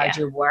how hard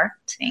you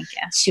worked. Thank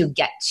you. To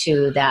get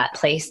to that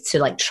place to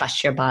like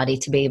trust your body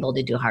to be able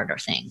to do harder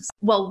things.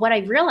 Well, what I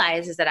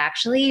realized is that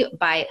actually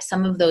by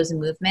some of those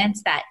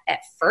movements that at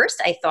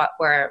first I thought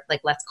were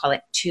like, let's call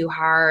it too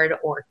hard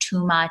or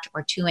too much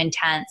or too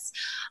intense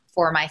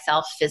for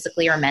myself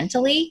physically or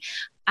mentally,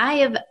 I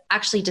have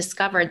actually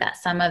discovered that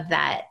some of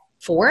that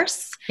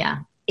force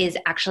is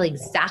actually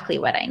exactly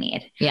what I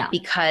need. Yeah.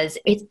 Because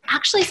it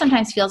actually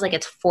sometimes feels like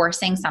it's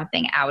forcing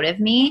something out of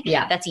me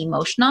that's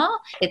emotional.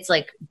 It's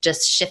like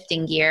just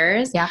shifting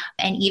gears. Yeah.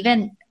 And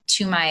even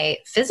to my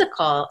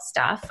physical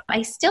stuff,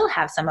 I still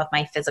have some of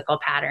my physical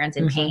patterns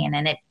and pain,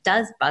 and it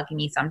does bug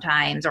me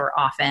sometimes or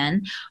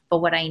often. But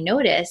what I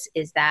notice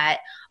is that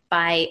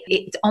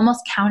it's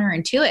almost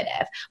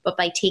counterintuitive, but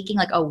by taking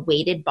like a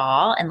weighted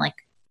ball and like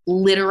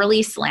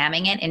literally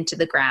slamming it into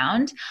the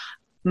ground,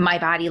 my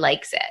body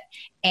likes it.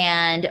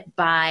 And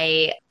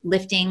by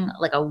lifting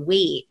like a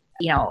weight,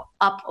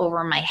 up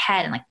over my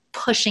head and like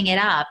pushing it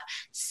up,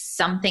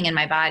 something in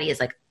my body is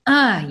like,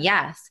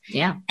 yes.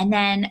 Yeah. And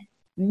then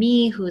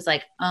me, who's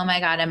like, oh my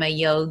God, I'm a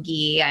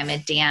yogi, I'm a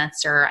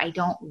dancer, I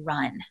don't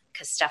run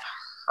because stuff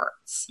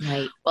hurts.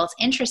 Right. Well, it's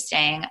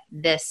interesting.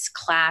 This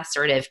class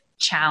sort of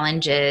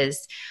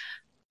challenges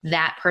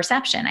that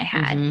perception I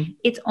had.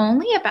 It's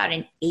only about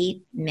an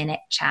 8-minute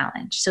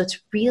challenge. So it's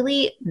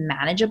really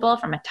manageable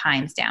from a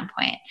time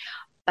standpoint,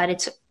 but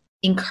it's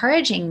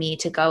encouraging me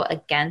to go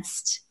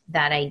against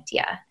that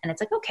idea. And it's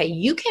like, okay,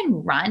 you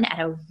can run at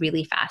a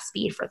really fast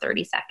speed for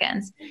 30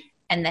 seconds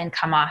and then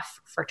come off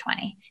for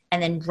 20,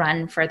 and then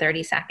run for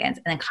 30 seconds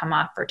and then come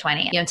off for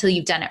 20, until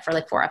you've done it for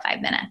like 4 or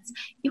 5 minutes.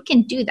 You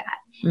can do that.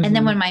 And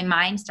then when my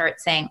mind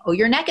starts saying, oh,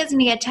 your neck is going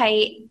to get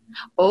tight,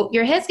 oh,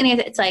 your hip's going to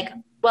get, it's like,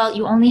 well,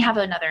 you only have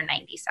another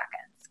 90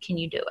 seconds. Can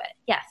you do it?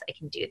 Yes, I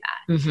can do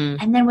that.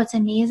 And then what's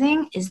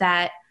amazing is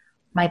that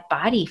my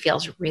body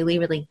feels really,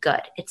 really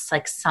good. It's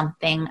like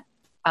something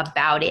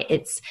about it.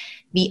 It's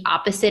the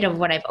opposite of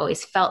what I've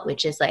always felt,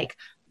 which is like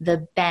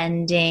the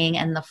bending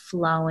and the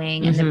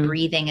flowing and the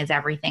breathing is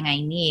everything I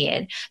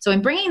need. So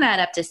I'm bringing that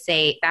up to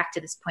say, back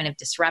to this point of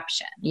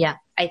disruption. Yeah.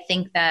 I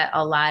think that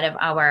a lot of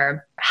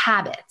our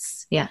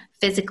habits,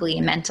 physically,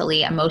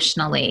 mentally,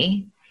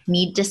 emotionally,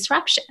 need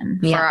disruption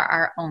for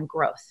our own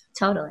growth.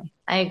 Totally.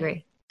 I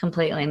agree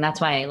completely. And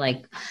that's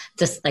why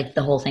just like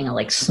the whole thing of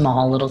like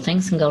small little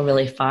things can go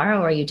really far,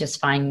 or you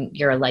just find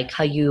you're like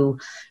how you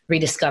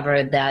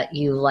rediscover that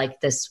you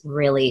like this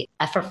really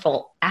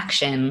effortful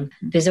action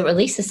because it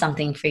releases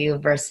something for you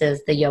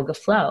versus the yoga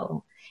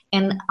flow,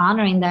 and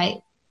honoring that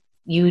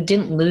you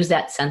didn't lose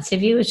that sense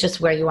of you. It's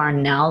just where you are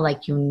now.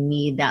 Like you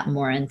need that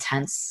more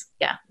intense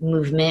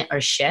movement or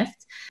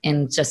shift,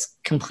 and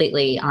just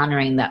completely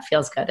honoring that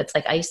feels good. It's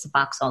like I used to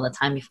box all the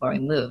time before we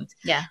moved.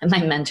 Yeah. And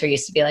my mentor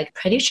used to be like,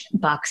 pretty sure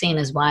boxing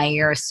is why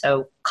you're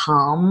so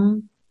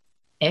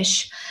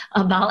calm-ish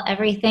about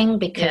everything,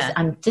 because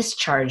I'm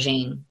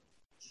discharging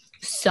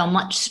so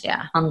much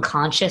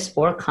unconscious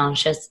or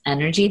conscious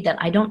energy that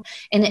I don't,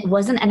 and it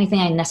wasn't anything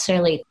I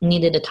necessarily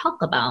needed to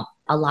talk about.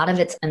 A lot of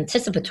it's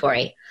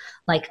anticipatory.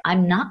 Like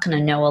I'm not going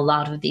to know a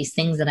lot of these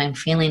things that I'm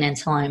feeling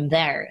until I'm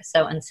there.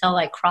 So until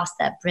I cross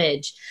that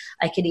bridge,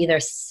 I could either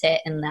sit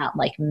in that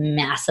like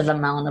massive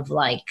amount of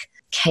like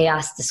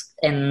chaos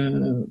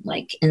and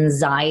like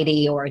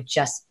anxiety or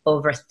just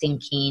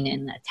overthinking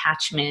and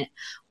attachment,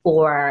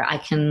 or I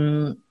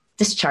can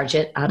discharge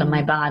it out of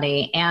my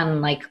body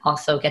and like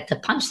also get to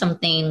punch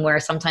something where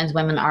sometimes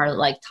women are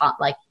like taught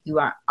like you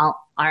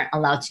aren't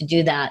allowed to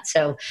do that.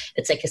 So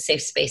it's like a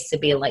safe space to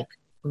be like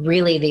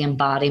really the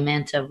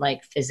embodiment of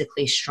like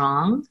physically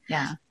strong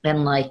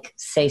and like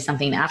say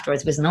something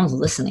afterwards because no one's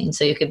listening.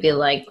 So you could be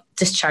like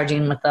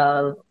discharging with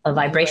a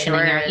vibration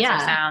in your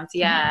sounds.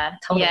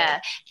 Totally.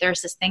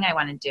 There's this thing I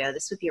want to do.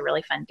 This would be a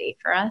really fun date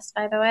for us,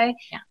 by the way.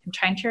 I'm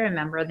trying to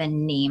remember the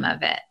name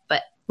of it,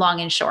 but long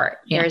and short,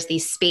 there's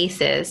these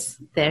spaces.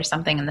 There's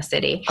something in the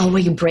city. Oh,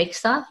 where you break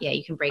stuff? Yeah,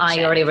 you can break shit.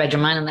 I already read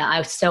your mind on that.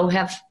 I so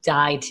have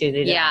died to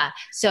do that. Yeah.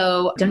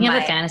 So don't you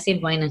have a fantasy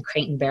of going in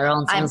Crate and Barrel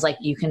and someone's like,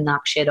 you can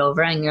knock shit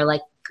over and you're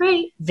like,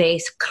 great,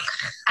 vase.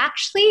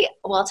 Actually,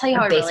 well, I'll tell you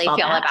how I really feel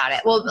about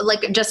it. Well,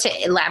 like just to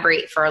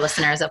elaborate for our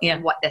listeners of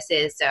what this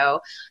is. So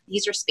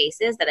these are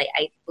spaces that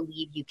I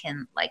believe you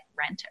can like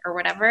rent or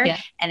whatever. Yeah.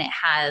 And it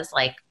has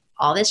like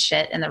all this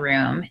shit in the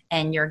room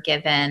and you're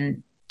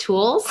given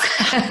tools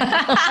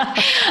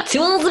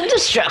of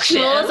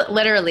destruction,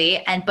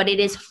 literally, but it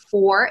is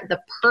for the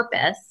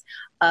purpose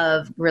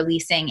of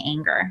releasing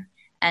anger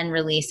and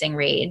releasing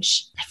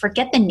rage. I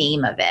forget the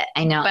name of it.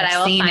 I know, but I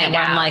will find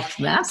out. I'm like,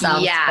 that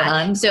sounds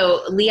fun.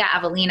 So Leah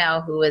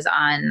Avellino, who was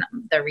on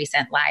the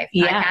recent live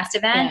podcast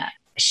event,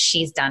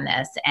 she's done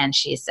this and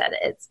she said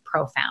it's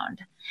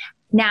profound.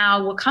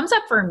 Now, what comes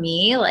up for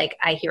me, like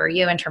I hear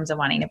you in terms of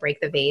wanting to break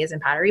the vase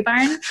and Pottery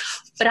Barn,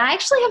 but I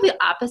actually have the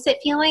opposite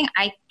feeling.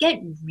 I get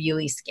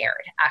really scared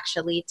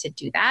actually to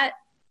do that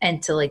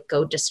and to like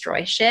go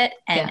destroy shit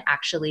and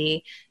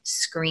actually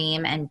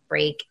scream and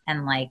break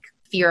and like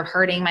fear of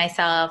hurting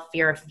myself,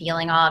 fear of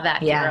feeling all of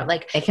that. Fear of,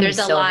 like there's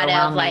a lot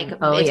of like,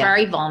 it's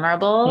very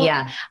vulnerable.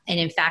 Yeah.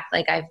 And in fact,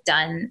 like I've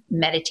done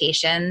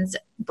meditations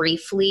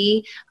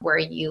briefly where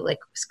you like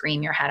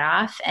scream your head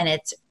off and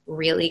it's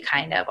really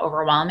kind of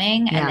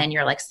overwhelming and then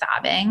you're like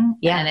sobbing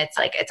and it's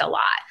like it's a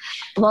lot.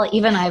 Well,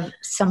 even I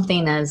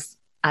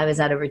was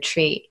at a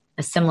retreat,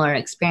 a similar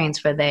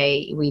experience where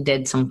we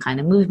did some kind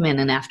of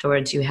movement and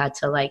afterwards you had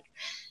to like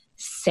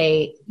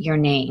say your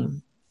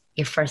name,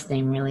 your first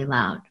name really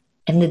loud.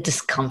 And the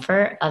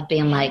discomfort of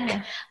being like,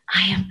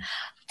 I am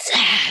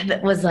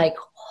dead was like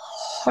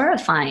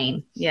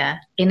horrifying. Yeah.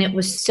 And it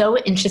was so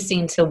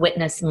interesting to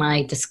witness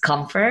my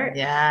discomfort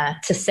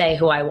to say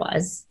who I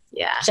was.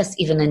 Yeah. Just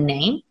even a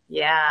name.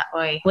 Yeah.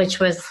 Which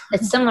was,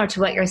 it's similar to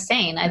what you're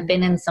saying. I've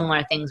been in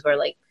similar things where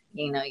like,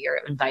 you know, you're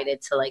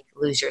invited to like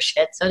lose your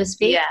shit, so to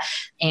speak. Yeah.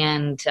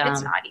 And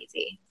it's not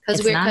easy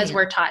because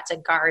we're taught to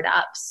guard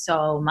up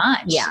so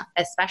much. Yeah.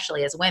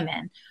 Especially as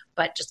women,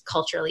 but just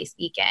culturally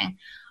speaking.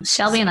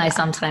 Shelby and I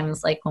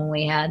sometimes, like when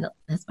we had,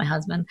 that's my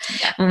husband,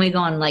 when we go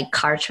on like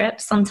car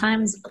trips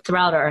sometimes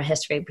throughout our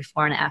history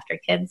before and after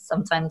kids,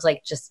 sometimes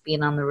like just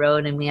being on the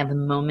road and we have a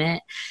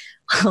moment,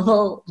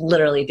 we'll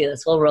literally do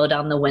this. We'll roll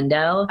down the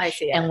window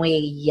and we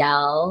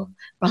yell.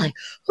 We're like,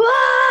 "Wah!"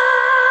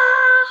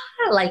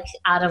 Like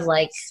out of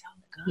like,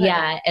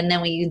 and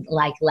then we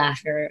like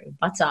laugh our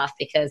butts off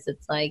because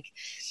it's like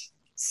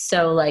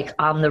so like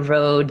on the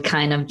road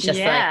kind of just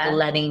like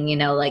letting,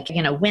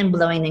 wind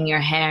blowing in your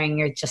hair and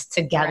you're just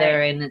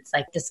together and it's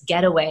like this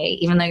getaway,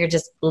 even though you're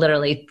just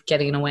literally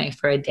getting away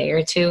for a day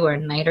or two or a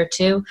night or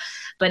two.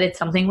 But it's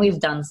something we've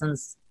done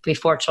since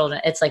before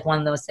children. It's like one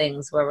of those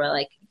things where we're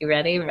like, you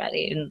ready?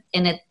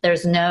 And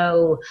there's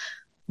no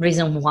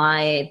reason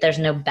why, there's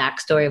no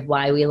backstory of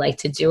why we like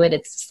to do it.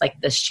 It's just like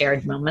the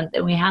shared moment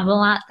that we have a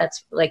lot.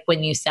 That's like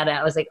when you said it,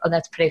 I was like, oh,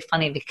 that's pretty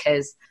funny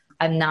because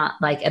I'm not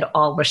like at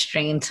all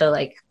restrained to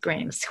like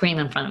scream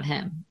in front of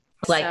him.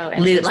 Like,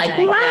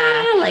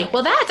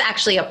 well, that's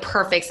actually a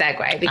perfect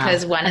segue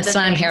because that's what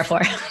I'm here for.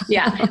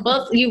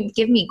 Well, you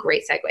give me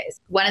great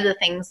segues. One of the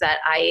things that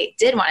I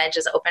did want to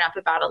just open up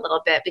about a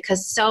little bit,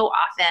 because so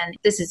often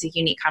this is a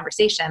unique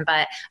conversation,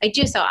 but I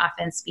do so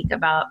often speak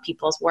about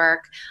people's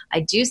work. I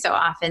do so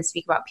often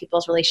speak about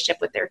people's relationship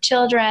with their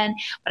children,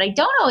 but I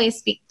don't always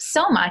speak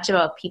so much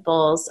about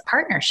people's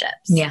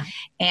partnerships. Yeah.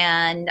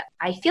 And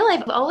I feel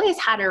I've always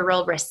had a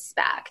real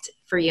respect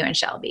for you and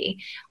Shelby.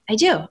 I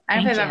do. I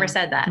don't know if I've ever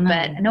said that,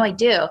 but no, I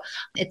do.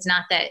 It's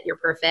not that you're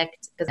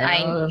perfect because I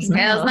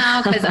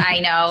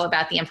know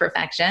about the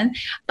imperfection,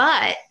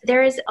 but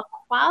there is a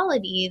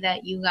quality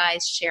that you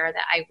guys share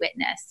that I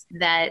witness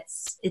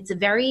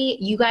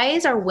you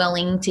guys are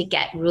willing to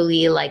get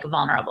really like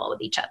vulnerable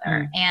with each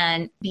other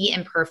and be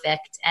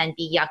imperfect and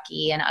be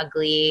yucky and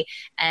ugly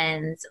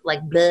and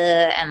like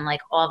bleh and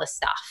like all the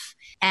stuff.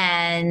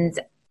 And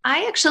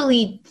I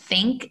actually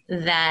think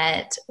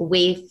that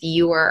way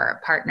fewer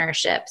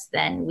partnerships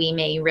than we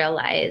may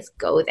realize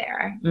go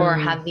there or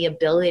have the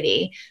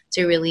ability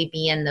to really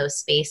be in those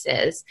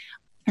spaces.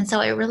 And so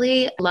I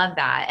really love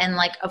that. And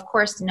like, of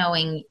course,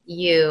 knowing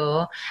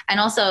you and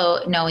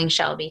also knowing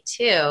Shelby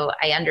too,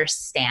 I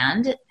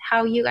understand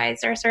how you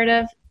guys are sort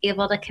of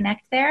able to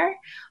connect there,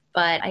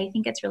 but I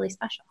think it's really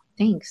special.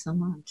 Thanks so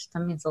much.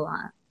 That means a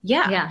lot.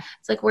 Yeah.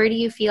 It's like, where do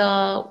you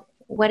feel,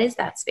 what is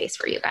that space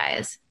for you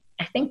guys?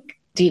 I think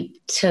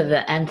deep to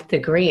the nth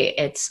degree,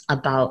 it's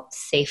about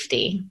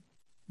safety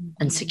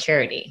and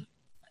security,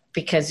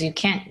 because you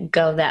can't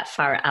go that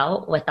far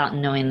out without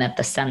knowing that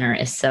the center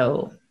is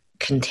so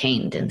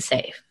contained and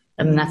safe.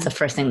 I mean, that's the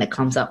first thing that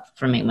comes up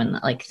for me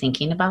when like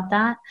thinking about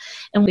that.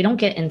 And we don't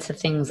get into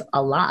things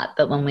a lot,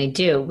 but when we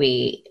do,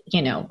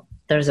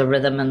 there's a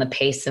rhythm and the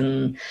pace,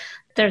 and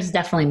there's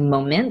definitely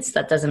moments.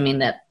 That doesn't mean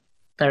that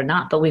they're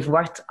not, but we've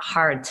worked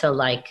hard to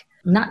like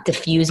not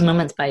diffuse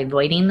moments by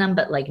avoiding them,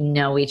 but like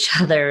know each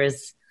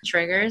other's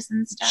triggers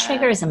and stuff,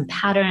 triggers and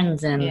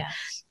patterns. And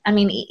I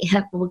mean,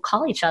 we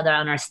call each other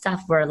on our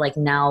stuff where like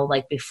now,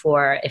 like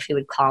before, if he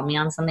would call me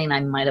on something, I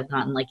might have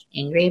gotten like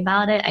angry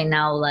about it. I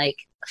now like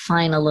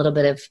find a little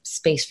bit of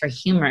space for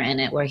humor in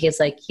it, where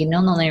he's like, the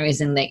only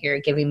reason that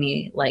you're giving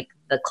me like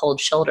the cold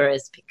shoulder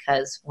is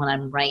because when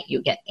I'm right,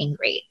 you get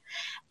angry.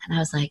 And I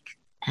was like,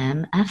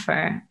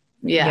 MFer.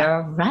 Yeah.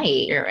 You're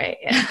right.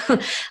 Yeah.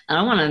 I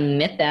don't want to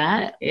admit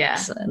that. Yeah.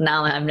 So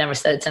now I've never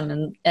said it to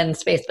him in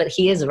space, but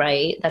he is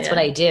right. That's what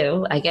I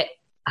do.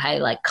 I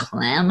like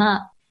clam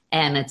up,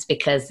 and it's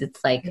because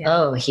it's like,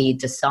 oh, he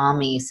just saw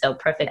me so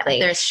perfectly.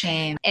 Yeah, there's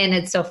shame. And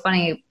it's so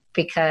funny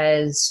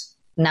because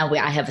now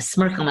I have a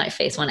smirk on my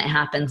face when it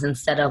happens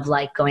instead of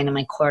like going to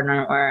my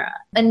corner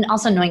and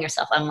also knowing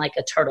yourself. I'm like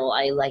a turtle.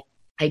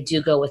 I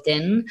do go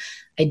within.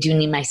 I do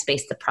need my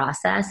space to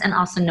process, and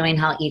also knowing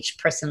how each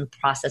person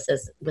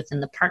processes within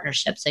the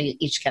partnership. So you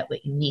each get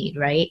what you need,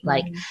 right?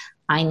 Like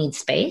I need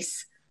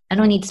space. I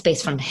don't need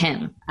space from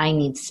him. I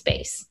need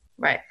space.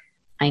 Right.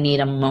 I need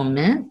a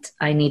moment.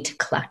 I need to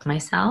collect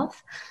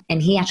myself.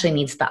 And he actually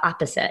needs the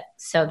opposite.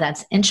 So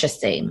that's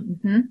interesting.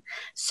 Mm-hmm.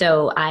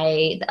 So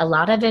a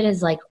lot of it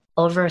is like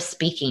over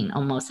speaking,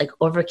 almost like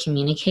over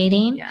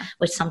communicating,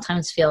 which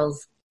sometimes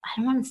feels, I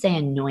don't want to say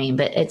annoying,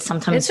 but it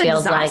sometimes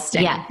feels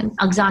exhausting. Like,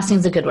 exhausting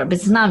is a good word, but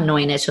it's not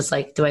annoying. It's just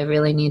like, do I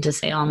really need to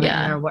say all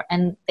my word?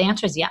 And the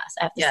answer is yes.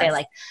 I have to say,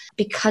 like,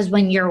 because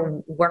when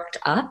you're worked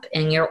up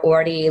and you're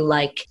already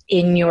like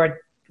in your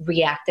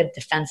reactive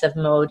defensive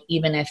mode,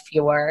 even if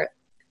you're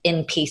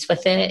in peace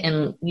with it,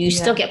 and you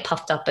still get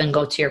puffed up and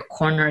go to your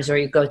corners, or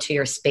you go to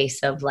your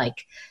space of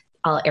like,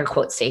 I'll air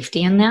quote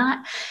safety in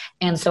that.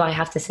 And so I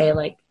have to say,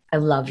 like, I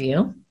love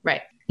you.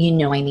 Right.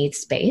 I need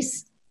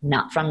space,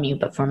 not from you,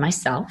 but for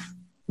myself.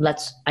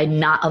 I'm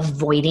not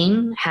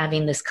avoiding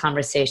having this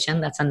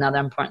conversation. That's another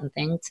important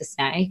thing to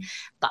say,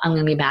 but I'm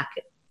going to be back.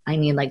 I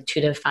need like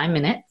 2 to 5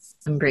 minutes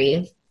and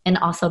breathe. And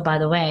also, by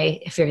the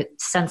way, if you're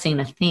sensing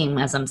a theme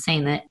as I'm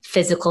saying it,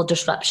 physical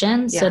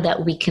disruption, so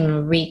that we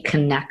can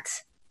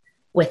reconnect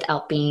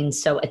without being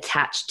so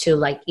attached to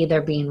like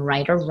either being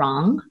right or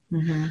wrong,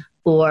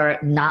 or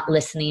not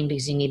listening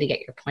because you need to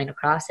get your point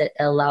across. It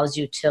allows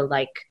you to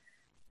like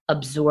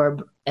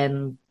absorb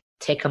and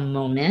take a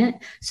moment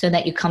so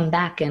that you come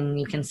back and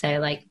you can say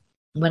like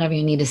whatever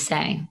you need to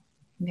say.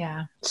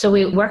 Yeah. So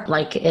we work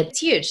like it's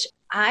huge.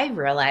 I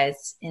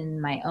realized in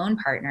my own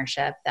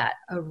partnership that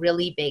a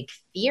really big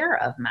fear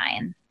of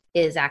mine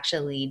is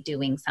actually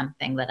doing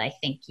something that I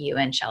think you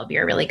and Shelby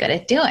are really good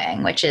at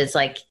doing, which is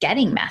like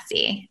getting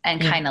messy and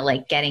kind of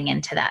like getting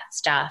into that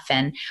stuff.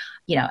 And,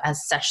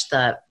 as such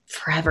the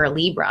forever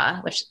Libra,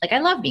 which like I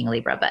love being a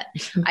Libra, but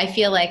I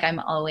feel like I'm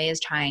always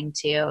trying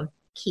to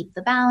keep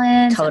the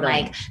balance and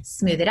like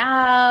smooth it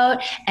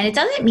out. And it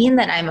doesn't mean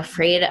that I'm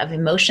afraid of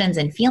emotions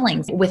and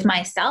feelings. With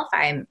myself,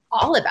 I'm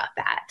all about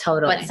that.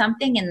 Totally. But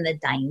something in the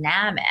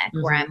dynamic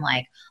where I'm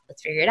like,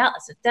 let's figure it out.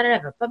 Let's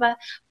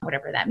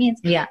whatever that means.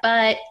 Yeah.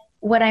 But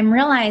what I'm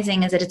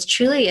realizing is that it's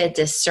truly a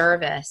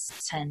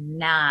disservice to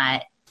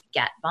not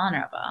get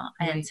vulnerable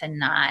and to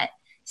not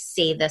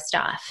say the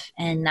stuff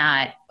and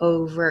not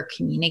over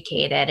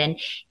communicate it. And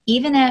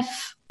even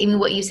if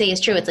what you say is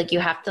true, it's like you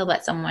have to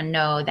let someone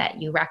know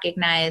that you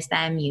recognize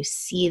them, you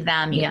see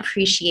them, you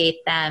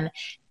appreciate them,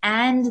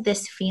 and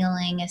this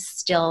feeling is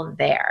still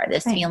there.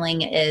 This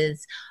feeling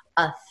is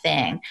a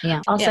thing.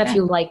 Yeah. Also, if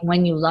you like,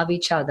 when you love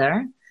each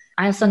other,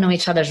 I also know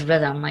each other's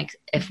rhythm. Like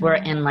if we're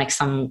in like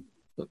some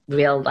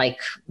real like,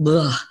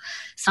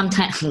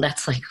 sometimes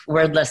that's like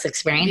wordless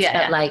experience,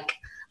 but like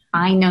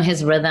I know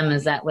his rhythm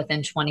is that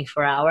within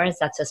 24 hours,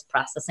 that's his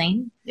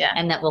processing. Yeah.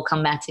 And that we'll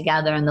come back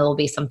together and there will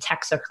be some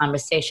text or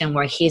conversation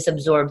where he's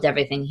absorbed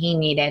everything he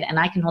needed. And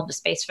I can hold the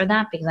space for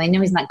that because I know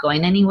he's not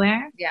going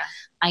anywhere. Yeah.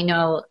 I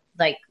know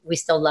like we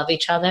still love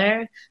each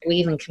other. We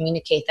even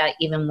communicate that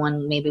even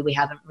when maybe we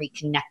haven't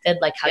reconnected,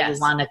 like how you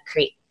want to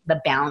create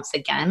the balance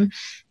again.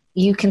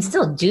 You can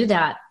still do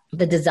that.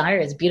 The desire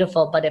is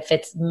beautiful, but if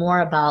it's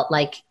more about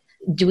like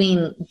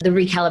doing the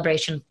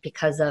recalibration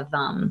because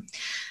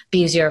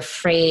you're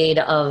afraid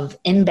of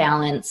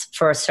imbalance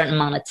for a certain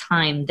amount of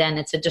time, then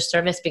it's a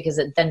disservice because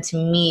then to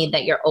me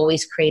that you're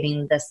always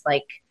creating this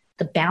like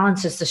the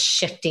balance is just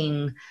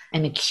shifting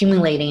and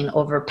accumulating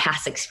over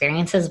past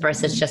experiences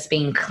versus just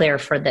being clear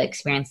for the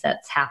experience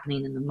that's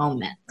happening in the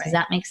moment. Does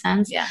that make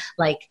sense? Yeah.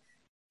 Like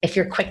if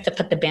you're quick to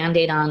put the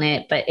Band-Aid on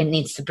it, but it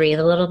needs to breathe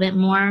a little bit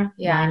more,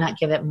 why not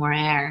give it more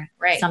air?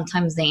 Right.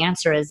 Sometimes the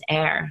answer is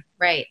air.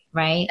 Right.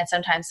 Right. And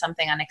sometimes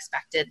something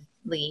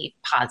unexpectedly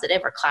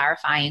positive or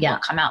clarifying will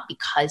come out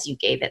because you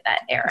gave it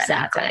that air at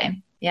that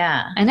time.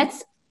 Yeah. And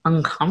it's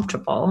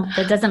uncomfortable.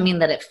 That doesn't mean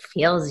that it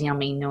feels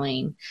yummy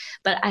knowing.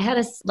 But I had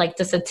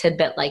just a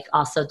tidbit, like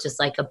also just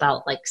like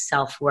about like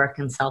self-work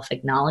and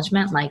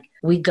self-acknowledgement. Like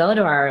we go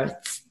to our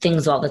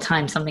things all the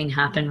time. Something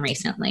happened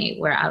recently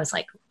where I was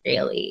like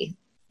really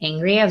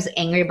angry. I was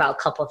angry about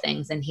a couple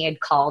things and he had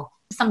called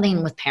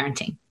something with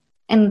parenting.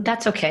 And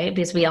that's okay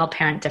because we all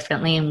parent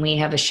differently and we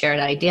have a shared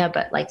idea,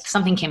 but like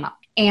something came up.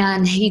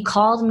 And he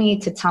called me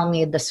to tell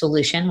me the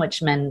solution,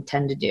 which men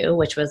tend to do,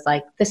 which was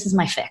like, this is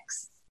my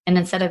fix. And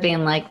instead of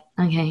being like,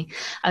 okay,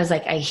 I was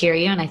like, I hear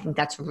you. And I think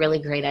that's a really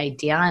great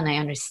idea. And I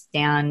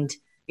understand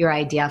your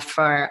idea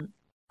for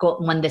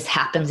when this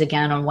happens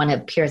again or when it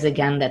appears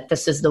again, that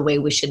this is the way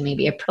we should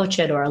maybe approach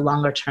it or a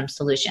longer term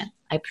solution.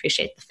 I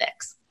appreciate the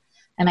fix.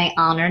 And I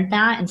honored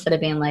that instead of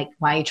being like,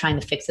 why are you trying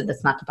to fix it?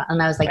 That's not the problem.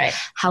 And I was like,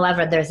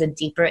 however, there's a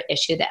deeper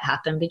issue that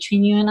happened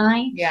between you and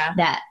I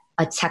that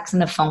a text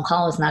and a phone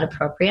call is not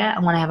appropriate. I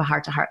want to have a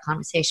heart-to-heart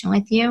conversation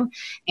with you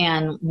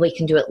and we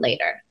can do it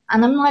later.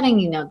 And I'm letting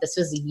you know this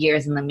was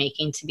years in the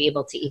making to be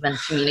able to even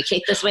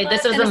communicate this way.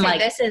 This isn't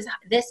like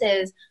this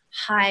is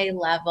high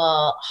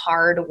level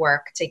hard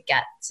work to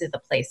get to the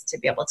place to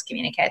be able to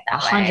communicate that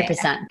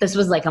 100%. This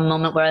was like a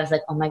moment where I was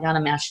like, oh my God,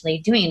 I'm actually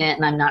doing it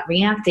and I'm not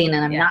reacting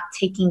and I'm not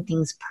taking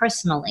things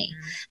personally.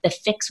 The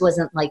fix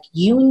wasn't like,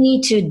 you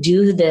need to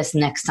do this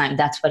next time.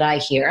 That's what I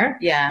hear.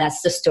 Yeah.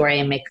 That's the story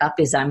I make up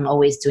is I'm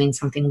always doing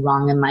something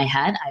wrong in my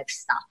head. I've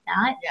stopped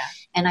that. Yeah.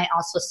 And I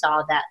also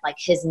saw that like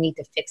his need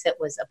to fix it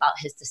was about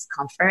his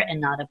discomfort and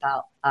not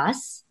about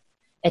us.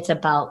 It's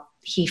about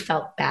he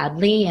felt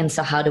badly. And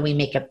so how do we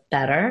make it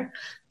better?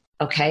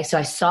 Okay. So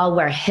I saw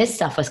where his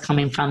stuff was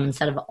coming from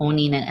instead of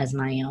owning it as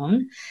my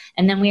own.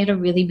 And then we had a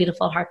really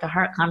beautiful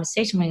heart-to-heart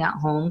conversation when we got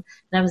home.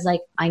 And I was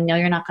like, I know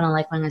you're not going to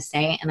like what I'm going to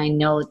say. And I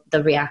know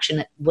the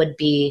reaction would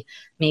be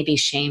maybe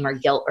shame or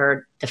guilt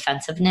or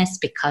defensiveness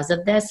because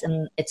of this.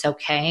 And it's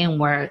okay.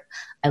 And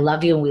I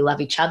love you and we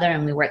love each other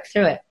and we work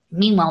through it.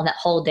 Meanwhile, that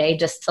whole day,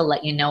 just to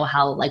let you know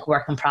how like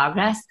work in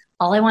progress,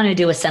 all I want to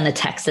do is send a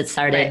text that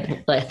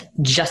started with,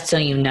 just so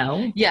you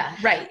know. Yeah,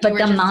 right. But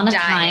the amount of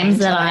times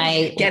that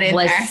I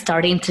was there.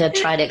 starting to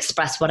try to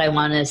express what I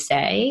wanted to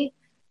say,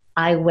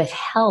 I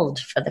withheld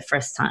for the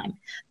first time,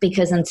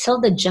 because until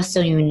the Just So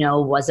You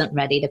Know wasn't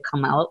ready to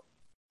come out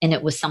and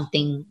it was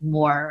something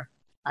more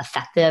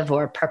effective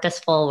or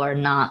purposeful or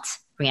not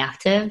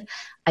reactive,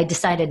 I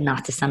decided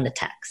not to send the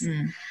text.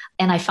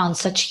 And I found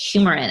such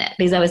humor in it,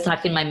 because I was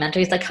talking to my mentor.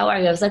 He's like, how are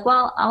you? I was like,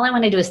 well, all I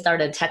want to do is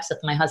start a text with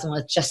my husband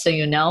with Just So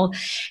You Know.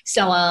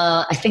 So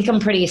I think I'm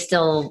pretty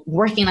still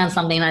working on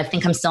something. And I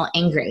think I'm still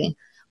angry.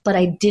 But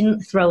I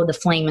didn't throw the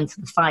flame into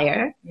the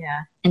fire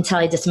until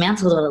I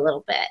dismantled it a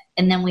little bit.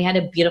 And then we had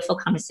a beautiful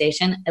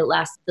conversation.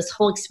 This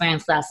whole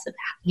experience lasted,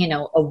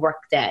 a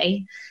work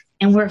day.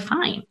 And we're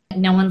fine.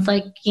 No one's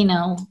like,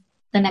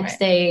 the next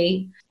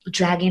day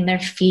dragging their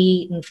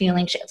feet and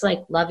feeling shit. It's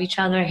like, love each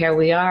other. Here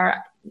we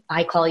are.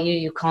 I call you,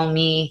 you call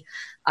me.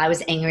 I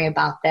was angry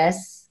about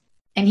this.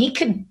 And he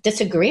could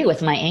disagree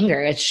with my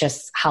anger. It's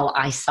just how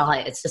I saw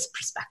it. It's just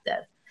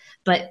perspective.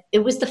 But it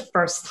was the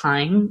first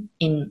time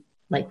in,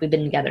 we've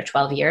been together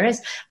 12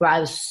 years, where I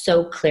was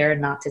so clear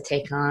not to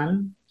take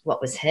on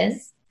what was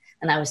his.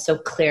 And I was so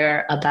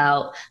clear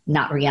about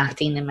not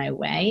reacting in my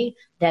way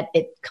that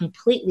it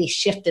completely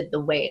shifted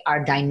the way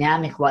our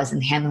dynamic was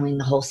in handling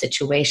the whole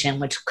situation,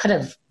 which could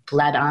have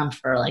bled on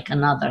for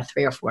another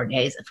 3 or 4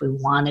 days if we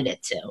wanted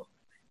it to.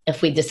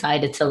 If we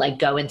decided to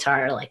go into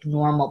our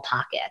normal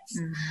pockets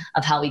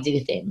of how we do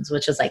things,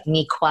 which was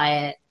me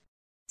quiet,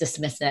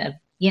 dismissive,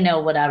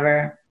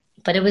 whatever.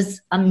 But it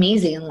was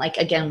amazing.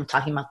 Again, we're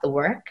talking about the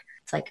work.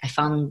 It's I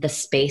found the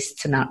space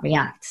to not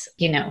react.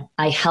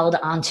 I held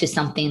on to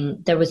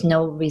something. There was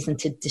no reason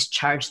to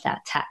discharge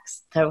that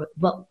text.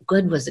 What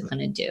good was it going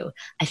to do?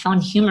 I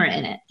found humor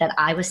in it, that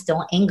I was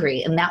still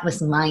angry. And that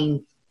was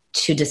mine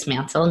to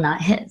dismantle,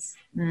 not his.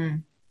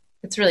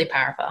 It's really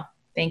powerful.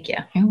 Thank you.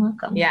 You're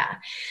welcome. Yeah.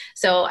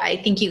 So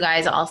I think you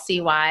guys all see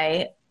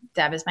why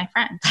Deb is my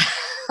friend.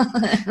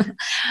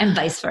 And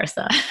vice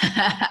versa.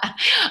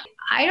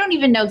 I don't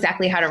even know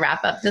exactly how to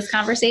wrap up this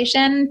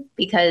conversation,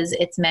 because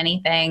it's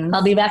many things.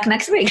 I'll be back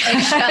next week.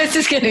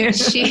 Just kidding.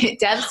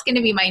 Deb's going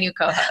to be my new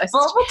co-host.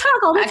 Well, we'll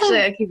talk all the time. Actually,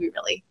 that could be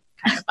really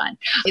kind of fun.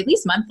 At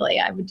least monthly,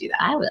 I would do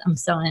that. I'm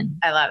so in.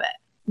 I love it.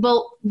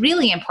 Well,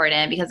 really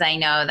important, because I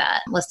know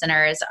that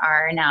listeners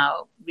are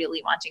now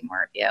really wanting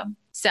more of you.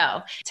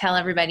 So tell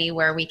everybody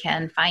where we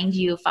can find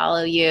you,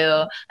 follow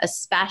you,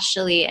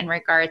 especially in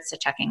regards to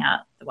checking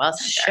out the Well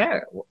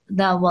Center.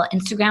 Sure.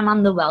 Instagram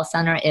on the Well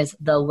Center is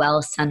the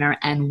Well Center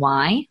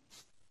NY.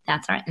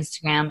 That's our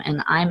Instagram.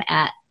 And I'm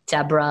at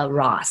Deborah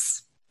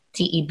Ross,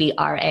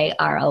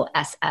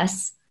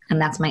 DebraRoss.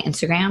 And that's my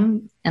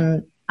Instagram.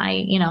 And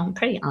I'm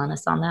pretty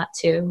honest on that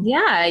too.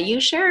 Yeah,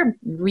 you share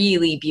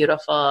really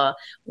beautiful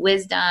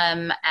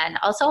wisdom and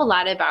also a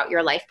lot about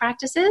your life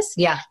practices.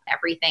 Yeah.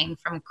 Everything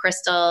from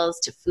crystals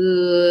to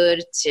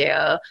food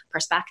to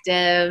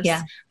perspectives.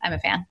 Yeah. I'm a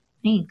fan.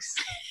 Thanks.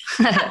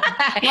 Well,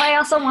 I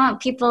also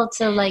want people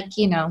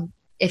to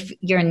if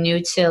you're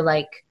new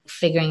to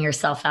figuring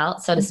yourself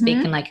out, so to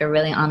speak, in a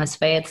really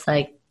honest way, it's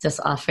just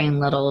offering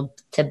little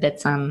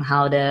tidbits on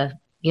how to.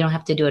 You don't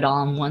have to do it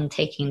all in one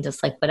taking,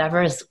 just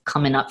whatever is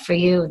coming up for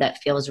you that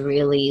feels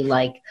really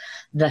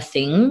the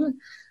thing,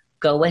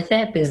 go with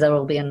it, because there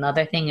will be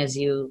another thing as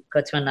you go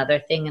to another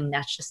thing, and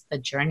that's just the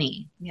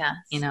journey. Yes.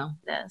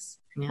 This.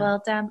 Yeah.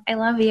 Well, Deb, I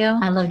love you.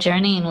 I love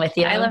journeying with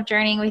you. I love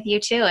journeying with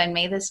you too, and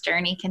may this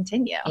journey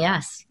continue.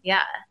 Yes.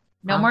 Yeah.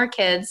 No more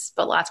kids,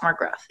 but lots more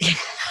growth.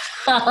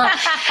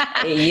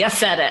 You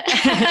said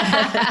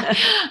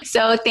it.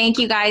 So thank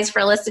you guys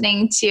for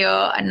listening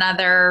to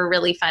another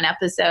really fun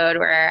episode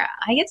where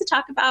I get to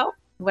talk about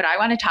what I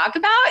want to talk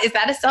about. Is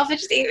that a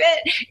selfish statement?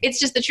 It's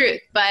just the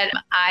truth. But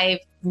I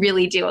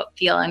really do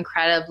feel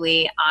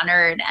incredibly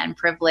honored and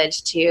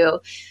privileged to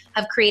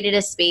have created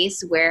a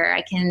space where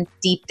I can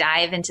deep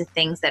dive into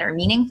things that are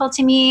meaningful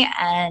to me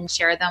and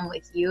share them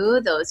with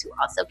you, those who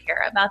also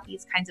care about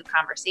these kinds of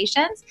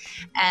conversations,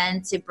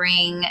 and to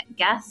bring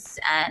guests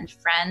and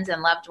friends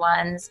and loved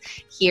ones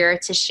here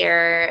to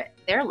share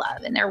their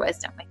love and their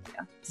wisdom with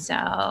you.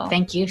 So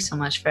thank you so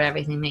much for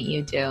everything that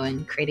you do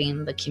and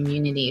creating the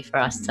community for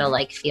us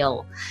to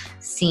feel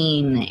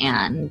seen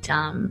and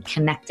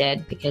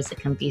connected, because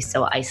it can be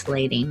so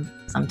isolating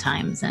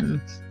sometimes,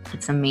 and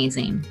it's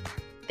amazing.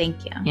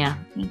 Thank you. Yeah.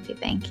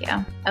 Thank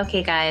you.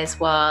 Okay, guys.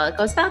 Well, it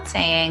goes without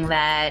saying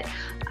that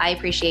I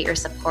appreciate your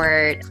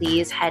support.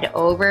 Please head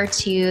over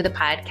to the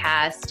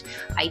podcast.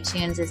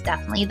 iTunes is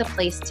definitely the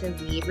place to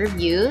leave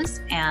reviews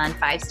and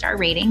 5-star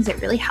ratings.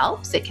 It really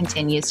helps. It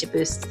continues to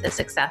boost the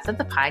success of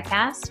the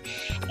podcast.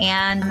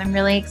 And I'm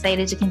really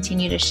excited to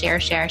continue to share.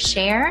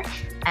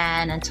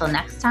 And until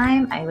next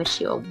time, I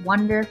wish you a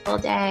wonderful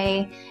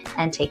day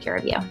and take care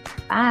of you.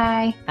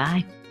 Bye.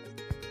 Bye.